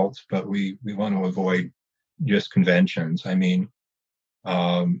defaults, but we want to avoid just conventions. I mean,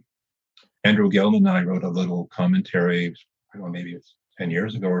 Andrew Gilman and I wrote a little commentary, I don't know, maybe it's 10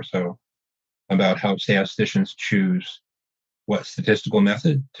 years ago or so, about how statisticians choose what statistical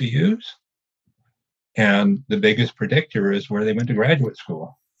method to use. And the biggest predictor is where they went to graduate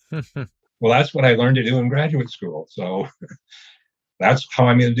school. Well, that's what I learned to do in graduate school. So that's how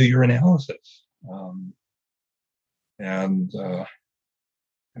I'm going to do your analysis.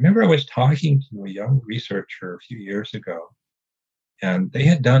 I remember I was talking to a young researcher a few years ago, and they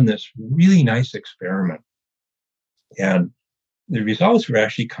had done this really nice experiment. And the results were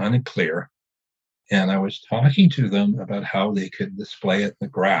actually kind of clear. And I was talking to them about how they could display it in the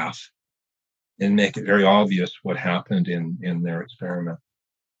graph and make it very obvious what happened in their experiment.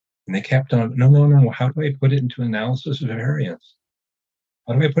 And they kept on, no, how do I put it into analysis of variance?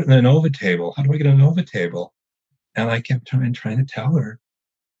 How do I put it in an ANOVA table? How do I get an ANOVA table? And I kept trying to tell her,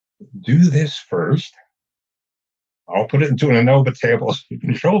 do this first. I'll put it into an ANOVA table so you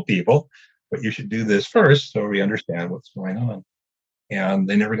can show people, but you should do this first so we understand what's going on. And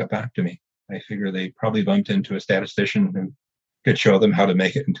they never got back to me. I figure they probably bumped into a statistician who could show them how to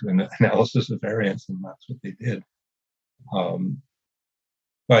make it into an analysis of variance, and that's what they did.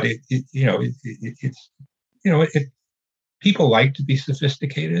 But people like to be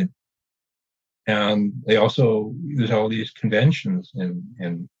sophisticated, and they also use all these conventions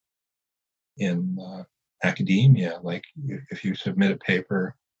in academia. Like if you submit a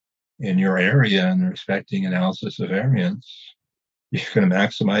paper in your area and they're expecting analysis of variance, you're going to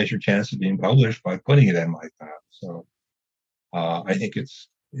maximize your chance of being published by putting it in like that. So I think it's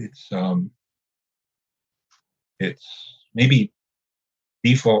maybe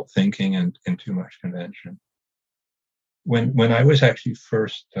default thinking and too much convention. When I was actually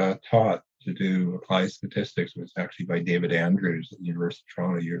first taught to do applied statistics, it was actually by David Andrews at the University of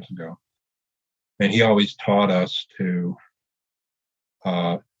Toronto years ago. And he always taught us to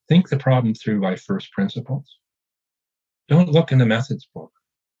think the problem through by first principles. Don't look in the methods book.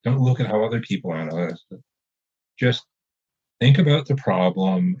 Don't look at how other people analyze it. Just think about the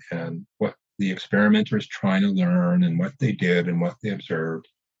problem and what the experimenter is trying to learn and what they did and what they observed,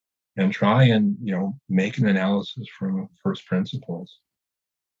 and try and make an analysis from first principles.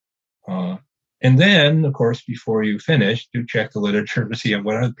 And then, of course, before you finish, do check the literature to see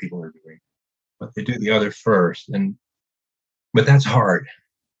what other people are doing. But they do the other first, but that's hard.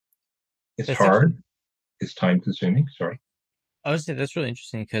 It's hard. It's time consuming. Sorry. I would say that's really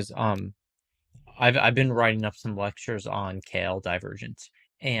interesting because I've been writing up some lectures on KL divergence,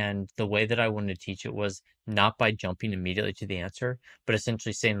 and the way that I wanted to teach it was not by jumping immediately to the answer, but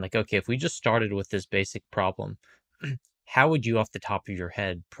essentially saying like, okay, if we just started with this basic problem, how would you off the top of your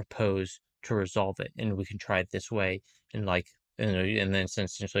head propose to resolve it, and we can try it this way, and and then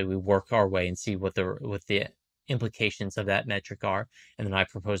essentially we work our way and see what the implications of that metric are, and then I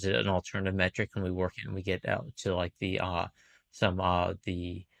propose an alternative metric, and we work it, and we get out to like the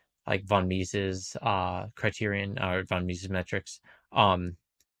von Mises criterion, or von Mises metrics. Um,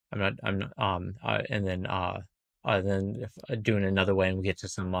 I'm not, then if, doing another way, and we get to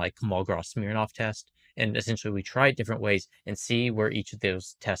some like Kolmogorov-Smirnov test, and essentially we try it different ways and see where each of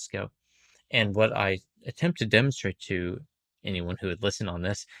those tests go. And what I attempt to demonstrate to anyone who would listen on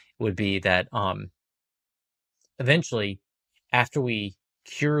this would be that eventually, after we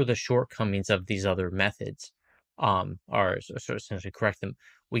cure the shortcomings of these other methods, or sort of essentially correct them,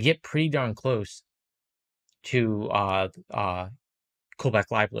 we get pretty darn close to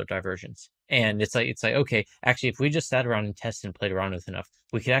Kullback-Leibler divergence. And it's like, okay, actually, if we just sat around and tested and played around with enough,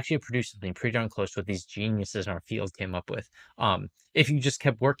 we could actually produce something pretty darn close to what these geniuses in our field came up with. If you just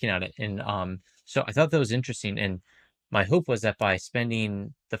kept working at it. And so I thought that was interesting. And my hope was that by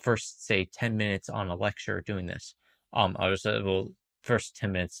spending the first, say, 10 minutes on a lecture doing this, I was first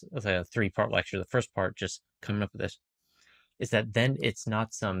 10 minutes of a 3-part lecture, the first part just coming up with this, is that then it's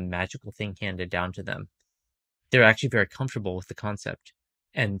not some magical thing handed down to them. They're actually very comfortable with the concept.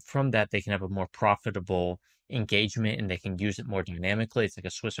 And from that, they can have a more profitable engagement, and they can use it more dynamically. It's like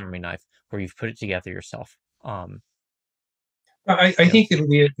a Swiss Army knife where you've put it together yourself. I think it'll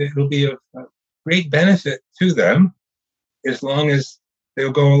be a great benefit to them as long as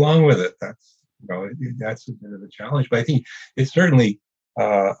they'll go along with it. That's a bit of a challenge, but I think it's certainly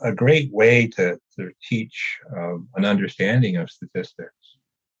a great way to teach an understanding of statistics,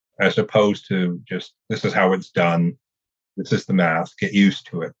 as opposed to just this is how it's done, this is the math, get used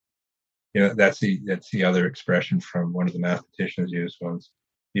to it. That's the other expression from one of the mathematicians used once.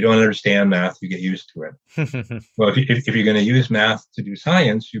 You don't understand math, you get used to it. Well, if you're going to use math to do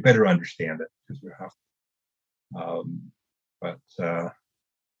science, you better understand it, because you have to. But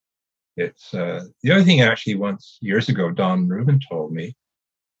it's the other thing, actually, once years ago, Don Rubin told me,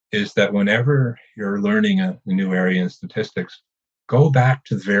 is that whenever you're learning a new area in statistics, go back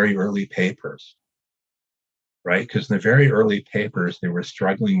to the very early papers, right? Because in the very early papers, they were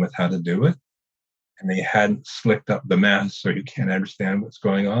struggling with how to do it, and they hadn't slicked up the math, so you can't understand what's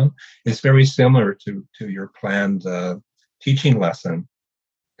going on. It's very similar to your planned teaching lesson,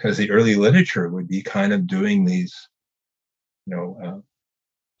 because the early literature would be kind of doing these,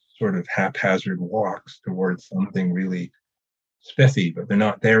 sort of haphazard walks towards something really spiffy, but they're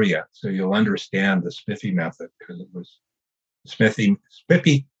not there yet. So you'll understand the spiffy method, because it was spiffy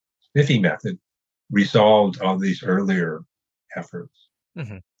method resolved all these earlier efforts.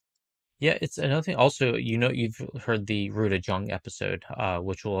 Mm-hmm. Yeah, it's another thing. Also, you've heard the Ruta Jung episode,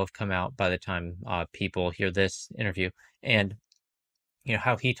 which will have come out by the time people hear this interview, and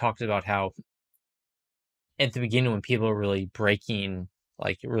how he talks about how at the beginning, when people are really breaking,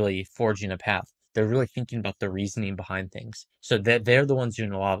 like really forging a path, they're really thinking about the reasoning behind things. So that they're the ones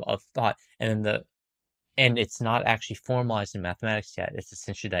doing a lot of thought, and then and it's not actually formalized in mathematics yet. It's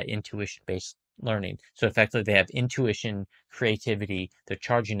essentially that intuition-based learning. So effectively, they have intuition, creativity, they're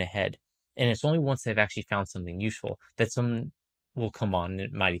charging ahead. And it's only once they've actually found something useful that someone will come on, and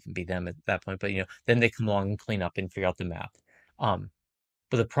it might even be them at that point, but then they come along and clean up and figure out the math.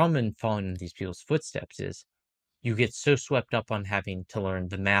 But the problem in following in these people's footsteps is you get so swept up on having to learn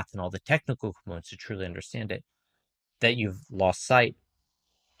the math and all the technical components to truly understand it that you've lost sight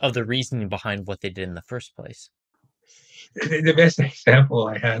of the reasoning behind what they did in the first place. The best example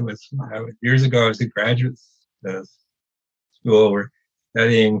I had was years ago. I was in graduate school. We're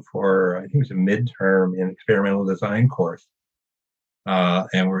studying for, I think it was a midterm in experimental design course,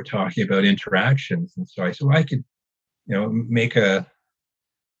 and we're talking about interactions. And so I said, well, I could, make a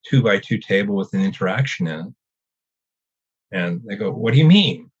 2x2 table with an interaction in it. And they go, what do you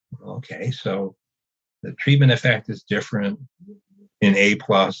mean? Okay, so the treatment effect is different in A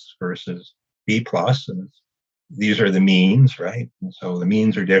plus versus B plus, and these are the means, right? And so the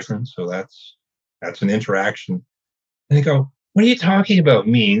means are different, so that's an interaction. And they go, what are you talking about,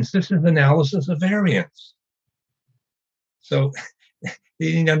 means? This is analysis of variance. So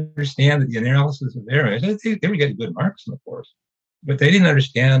they didn't understand that the analysis of variance, they were getting good marks in the course, but they didn't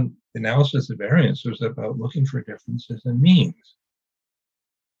understand the analysis of variance was about looking for differences in means.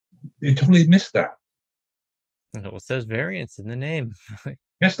 They totally missed that. Well, it says variance in the name.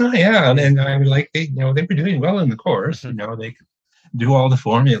 That's not, yeah. And I would like, they were doing well in the course. They could do all the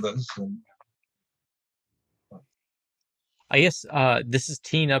formulas. I guess this is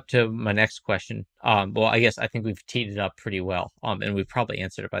teeing up to my next question. Well, I guess I think we've teed it up pretty well. And we've probably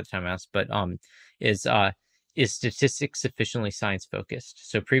answered it by the time I asked. But is statistics sufficiently science focused?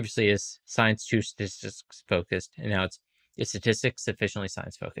 So previously is science too statistics focused, and now is statistics sufficiently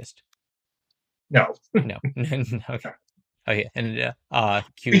science focused? No. No. Okay. Okay. And I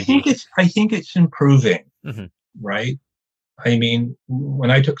think QED. it's improving, Hmm. right? I mean,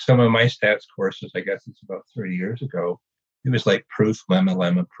 when I took some of my stats courses, I guess it's about 30 years ago, it was like proof, lemma,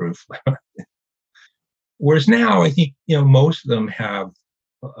 lemma, proof, lemma. Whereas now, I think, most of them have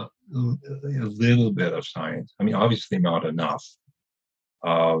a little bit of science. I mean, obviously not enough.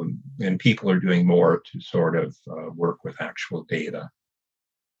 And people are doing more to sort of work with actual data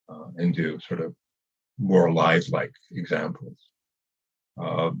and do sort of more live-like examples.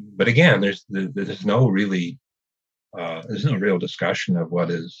 But again, there's no real discussion of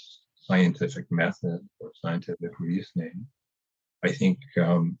what is scientific method or scientific reasoning. I think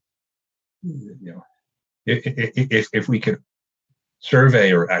if we could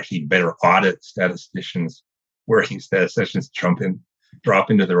survey or actually better audit working statisticians,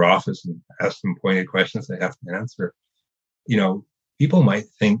 drop into their office and ask them pointed questions they have to answer, people might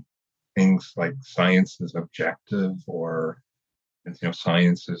think things like science is objective, or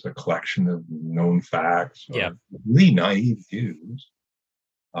science is a collection of known facts, Yeah. or really naive views.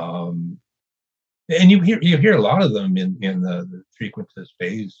 And you hear a lot of them in the frequentist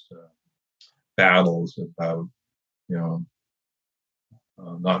phase battles about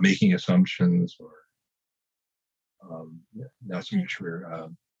not making assumptions, or not so much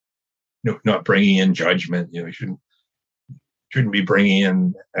for not bringing in judgment. You shouldn't be bringing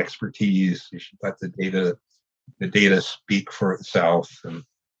in expertise. You should let the data speak for itself. And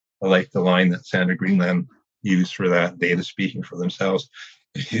I like the line that Sandra Greenland used for that: data speaking for themselves.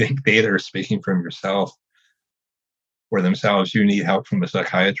 If you think data are speaking from yourself for themselves, you need help from a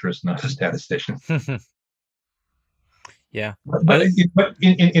psychiatrist, not a statistician. Yeah. But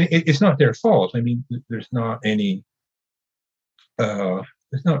it's not their fault. I mean, there's not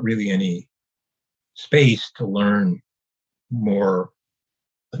really any space to learn more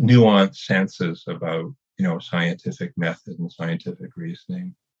nuanced senses about scientific method and scientific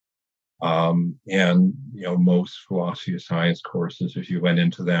reasoning. And most philosophy of science courses, if you went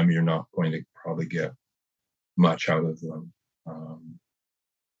into them, you're not going to probably get much out of them.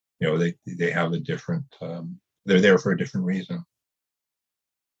 They have a different. They're there for a different reason.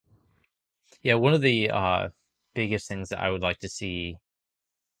 Yeah. One of the biggest things that I would like to see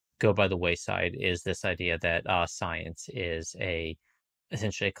go by the wayside is this idea that science is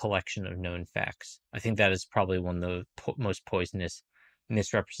essentially a collection of known facts. I think that is probably one of the most poisonous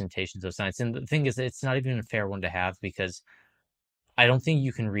misrepresentations of science. And the thing is, it's not even a fair one to have, because I don't think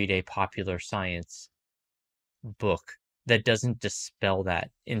you can read a popular science book that doesn't dispel that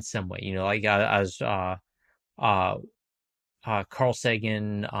in some way. Like I was uh Carl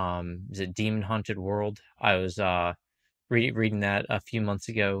Sagan, is it Demon Haunted World? I was reading that a few months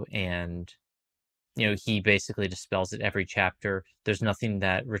ago, and he basically dispels it every chapter. There's nothing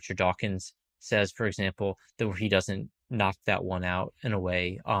that Richard Dawkins says, for example, that where he doesn't knock that one out in a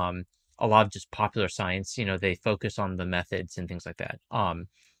way. A lot of just popular science, they focus on the methods and things like that,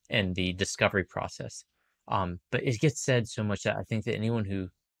 and the discovery process. But it gets said so much that I think that anyone who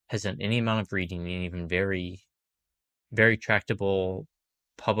has done any amount of reading, and even very, very tractable,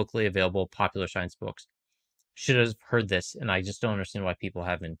 publicly available popular science books, should have heard this, and I just don't understand why people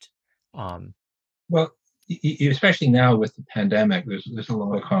haven't. Well, especially now with the pandemic, there's a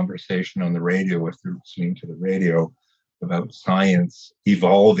lot of conversation on the radio, if they're listening to the radio, about science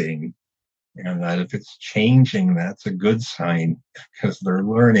evolving, and that if it's changing, that's a good sign because they're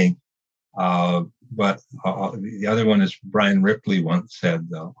learning. But the other one is Brian Ripley once said,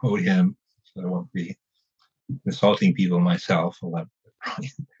 I'll quote him, so I won't be insulting people myself. I'll let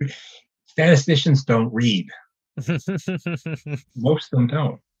Brian. Statisticians don't read. Most of them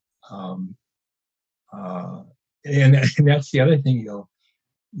don't. Um, and that's the other thing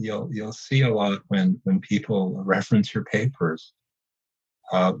you'll see a lot when people reference your papers.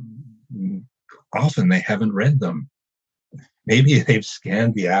 Often they haven't read them. Maybe they've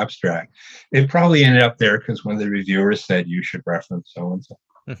scanned the abstract. It probably ended up there because one of the reviewers said you should reference so and so.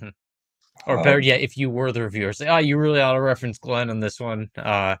 Or better yet, if you were the reviewer, say, you really ought to reference Glenn on this one.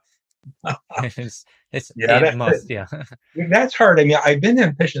 It must, yeah. That's hard. I mean, I've been in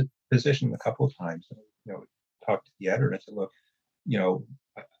a position a couple of times. Talked to the editor and I said, look,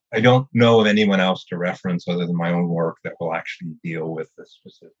 I don't know of anyone else to reference other than my own work that will actually deal with this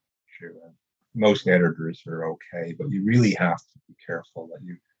specific issue. And most editors are okay, but you really have to be careful that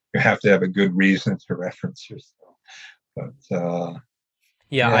you have to have a good reason to reference yourself. But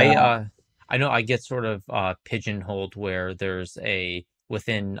yeah, I know I get sort of pigeonholed where there's a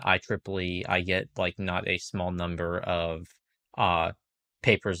within IEEE, I get like not a small number of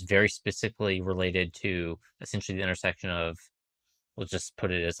papers very specifically related to essentially the intersection of, we'll just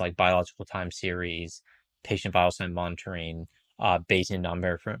put it as like biological time series, patient vital sign monitoring, Bayesian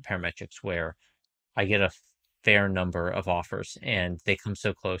non-parametrics, where I get a fair number of offers and they come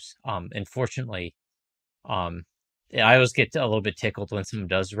so close. Unfortunately, I always get a little bit tickled when someone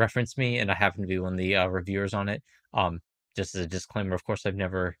does reference me, and I happen to be one of the reviewers on it. Just as a disclaimer, of course, I've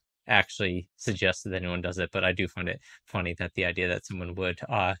never actually suggested that anyone does it, but I do find it funny that the idea that someone would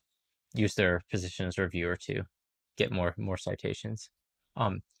use their position as a reviewer to get more citations.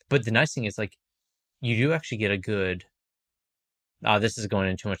 But the nice thing is, like, you do actually get a good. This is going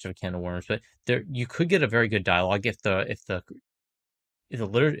into too much of a can of worms, but there you could get a very good dialogue if the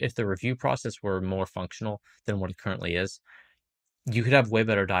review process were more functional than what it currently is. You could have way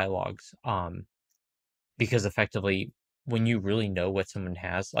better dialogues, because effectively, when you really know what someone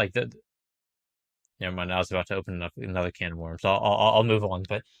has, like never mind, I was about to open up another can of worms. I'll move on,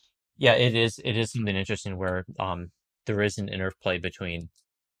 but yeah, it is something interesting where there is an interplay between,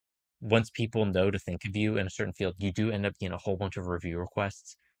 once people know to think of you in a certain field, you do end up getting a whole bunch of review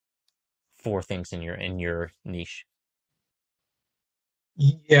requests for things in your niche.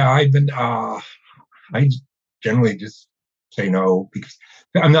 Yeah, I generally just say no because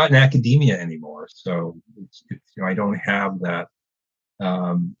I'm not in academia anymore. So I don't have that.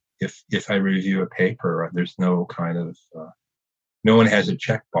 If I review a paper, there's no kind of no one has a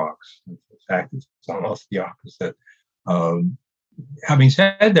checkbox. In fact, it's almost the opposite. Um, Having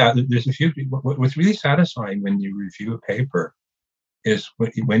said that, there's a few. What's really satisfying when you review a paper is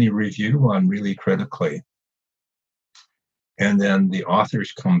when you review one really critically, and then the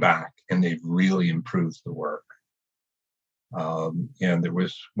authors come back and they've really improved the work. And there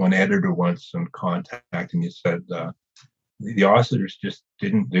was one editor once in contact, and he said, the authors just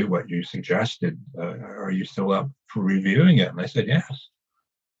didn't do what you suggested. Are you still up for reviewing it? And I said, yes.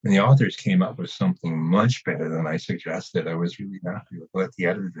 And the authors came up with something much better than I suggested. I was really happy with let the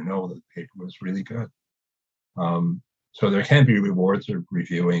editor know that the paper was really good. So there can be rewards of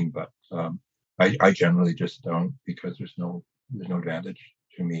reviewing, but I generally just don't, because there's no advantage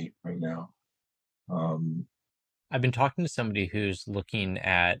to me right now. I've been talking to somebody who's looking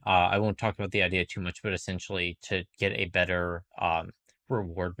at, I won't talk about the idea too much, but essentially to get a better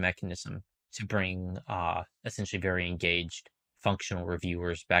reward mechanism to bring essentially very engaged functional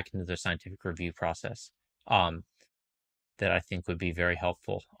reviewers back into the scientific review process, that I think would be very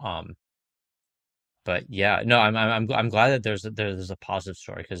helpful. But yeah, no, I'm glad that there's a positive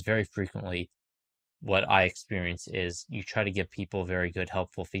story, because very frequently what I experience is you try to give people very good,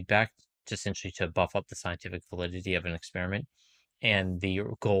 helpful feedback to essentially to buff up the scientific validity of an experiment. And the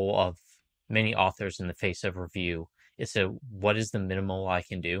goal of many authors in the face of review is to, what is the minimal I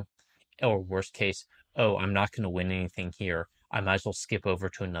can do? Or worst case, oh, I'm not going to win anything here. I might as well skip over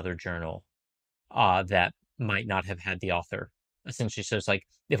to another journal that might not have had the author. Essentially, so it's like,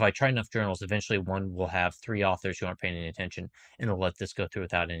 if I try enough journals, eventually one will have 3 authors who aren't paying any attention, and it'll let this go through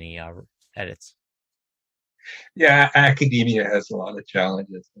without any edits. Yeah, academia has a lot of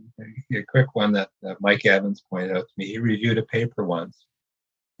challenges. A quick one that Mike Evans pointed out to me. He reviewed a paper once,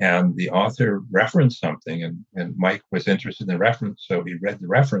 and the author referenced something, and Mike was interested in the reference, so he read the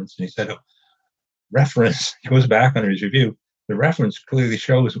reference, and he said, oh, reference, he goes back on his review, the reference clearly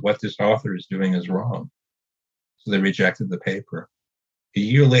shows what this author is doing is wrong. So they rejected the paper. A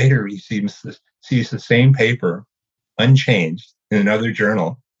year later, he sees the same paper unchanged in another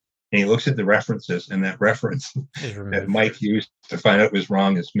journal, and he looks at the references, and that reference that Mike used to find out it was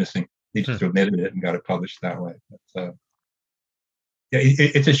wrong is missing. He just omitted it and got it published that way. But, yeah,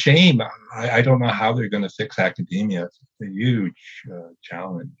 it's a shame. I don't know how they're going to fix academia. It's a huge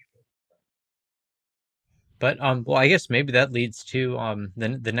challenge. But well, I guess maybe that leads to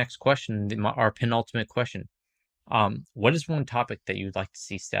the next question, our penultimate question. What is one topic that you'd like to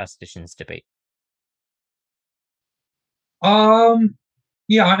see statisticians debate?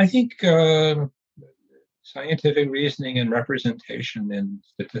 Yeah, I think scientific reasoning and representation in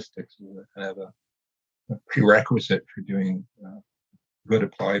statistics is kind of a prerequisite for doing good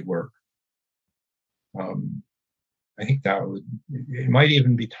applied work. I think it might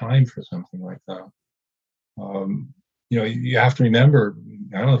even be time for something like that. You have to remember,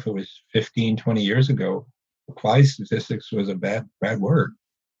 I don't know if it was 15, 20 years ago, applied statistics was a bad word.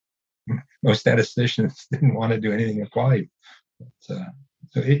 Most statisticians didn't want to do anything applied. So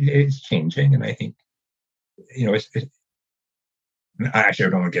it's changing, and I think, actually, I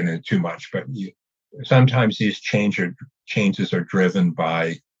don't want to get into too much, but sometimes these changes are driven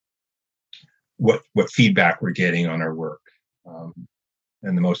by what feedback we're getting on our work.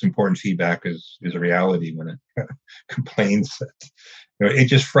 And the most important feedback is a reality when it complains that it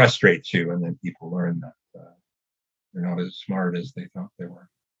just frustrates you, and then people learn that they're not as smart as they thought they were.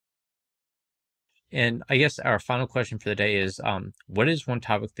 And I guess our final question for the day is, what is one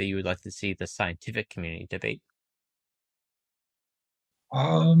topic that you would like to see the scientific community debate?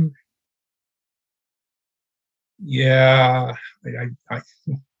 Um, yeah,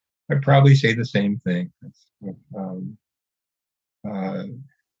 I'd probably say the same thing. Um, uh,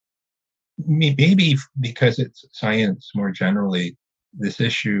 maybe because it's science more generally, this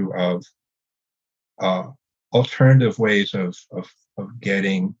issue of uh, alternative ways of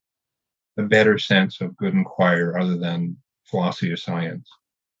getting a better sense of good and choir other than philosophy of science,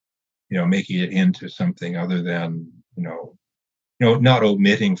 making it into something other than, not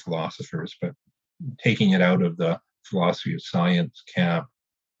omitting philosophers, but taking it out of the philosophy of science camp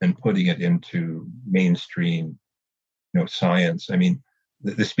and putting it into mainstream, science. I mean,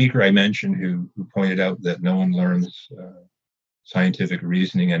 the speaker I mentioned who pointed out that no one learns scientific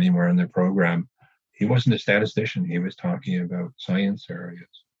reasoning anywhere in their program, he wasn't a statistician. He was talking about science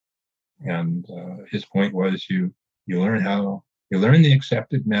areas, and his point was you learn the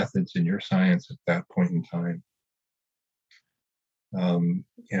accepted methods in your science at that point in time, um,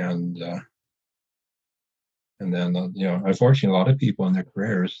 and uh, and then unfortunately, a lot of people in their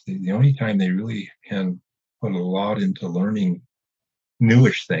careers, the only time they really can put a lot into learning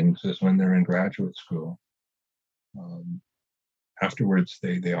newish things is when they're in graduate school. Um, Afterwards,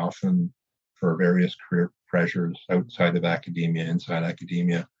 they often, for various career pressures outside of academia, inside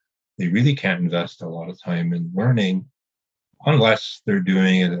academia, they really can't invest a lot of time in learning unless they're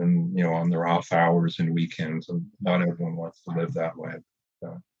doing it in, on their off hours and weekends. And not everyone wants to live that way.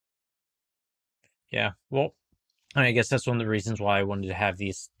 So, Yeah, well, I guess that's one of the reasons why I wanted to have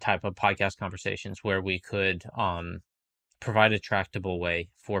these type of podcast conversations where we could provide a tractable way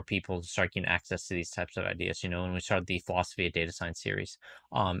for people to start getting access to these types of ideas. When we started the philosophy of data science series,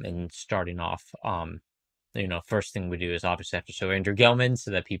 and starting off, first thing we do is obviously have to show Andrew Gelman so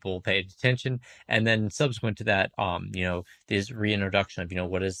that people pay attention. And then subsequent to that, this reintroduction of,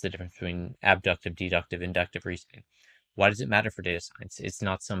 what is the difference between abductive, deductive, inductive reasoning? Why does it matter for data science? It's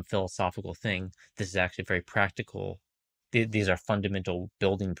not some philosophical thing. This is actually very practical. These are fundamental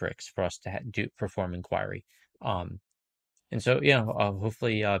building bricks for us to perform inquiry. And so,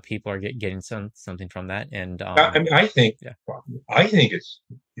 hopefully, people are getting something from that. And I mean, yeah. I think it's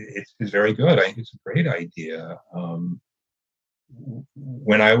very good. I think it's a great idea.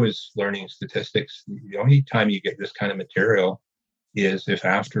 When I was learning statistics, the only time you get this kind of material is if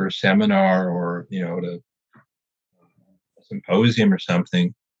after a seminar or a symposium or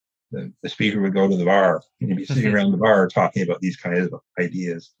something, the speaker would go to the bar and you'd be sitting around the bar talking about these kinds of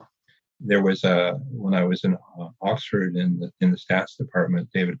ideas. There was when I was in Oxford in the stats department,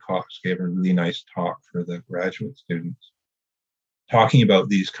 David Cox gave a really nice talk for the graduate students, talking about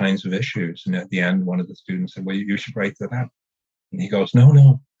these kinds of issues. And at the end, one of the students said, "Well, you should write that up." And he goes, "No,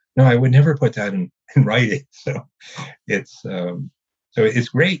 no, no, I would never put that in writing." It's um, so it's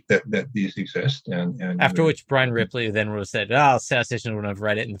great that these exist, and After which Brian Ripley then would have said, "Oh, statisticians wouldn't have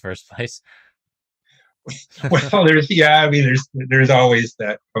read it in the first place." well, I mean, there's always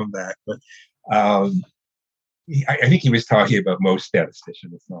that comeback, but um, I think he was talking about most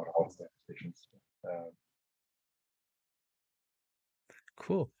statisticians, not all statisticians.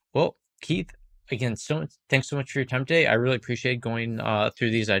 Cool. Well, Keith, again, thanks so much for your time today. I really appreciate going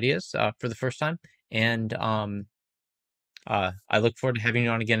through these ideas for the first time, and I look forward to having you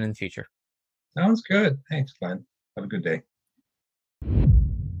on again in the future. Sounds good. Thanks, Glenn. Have a good day.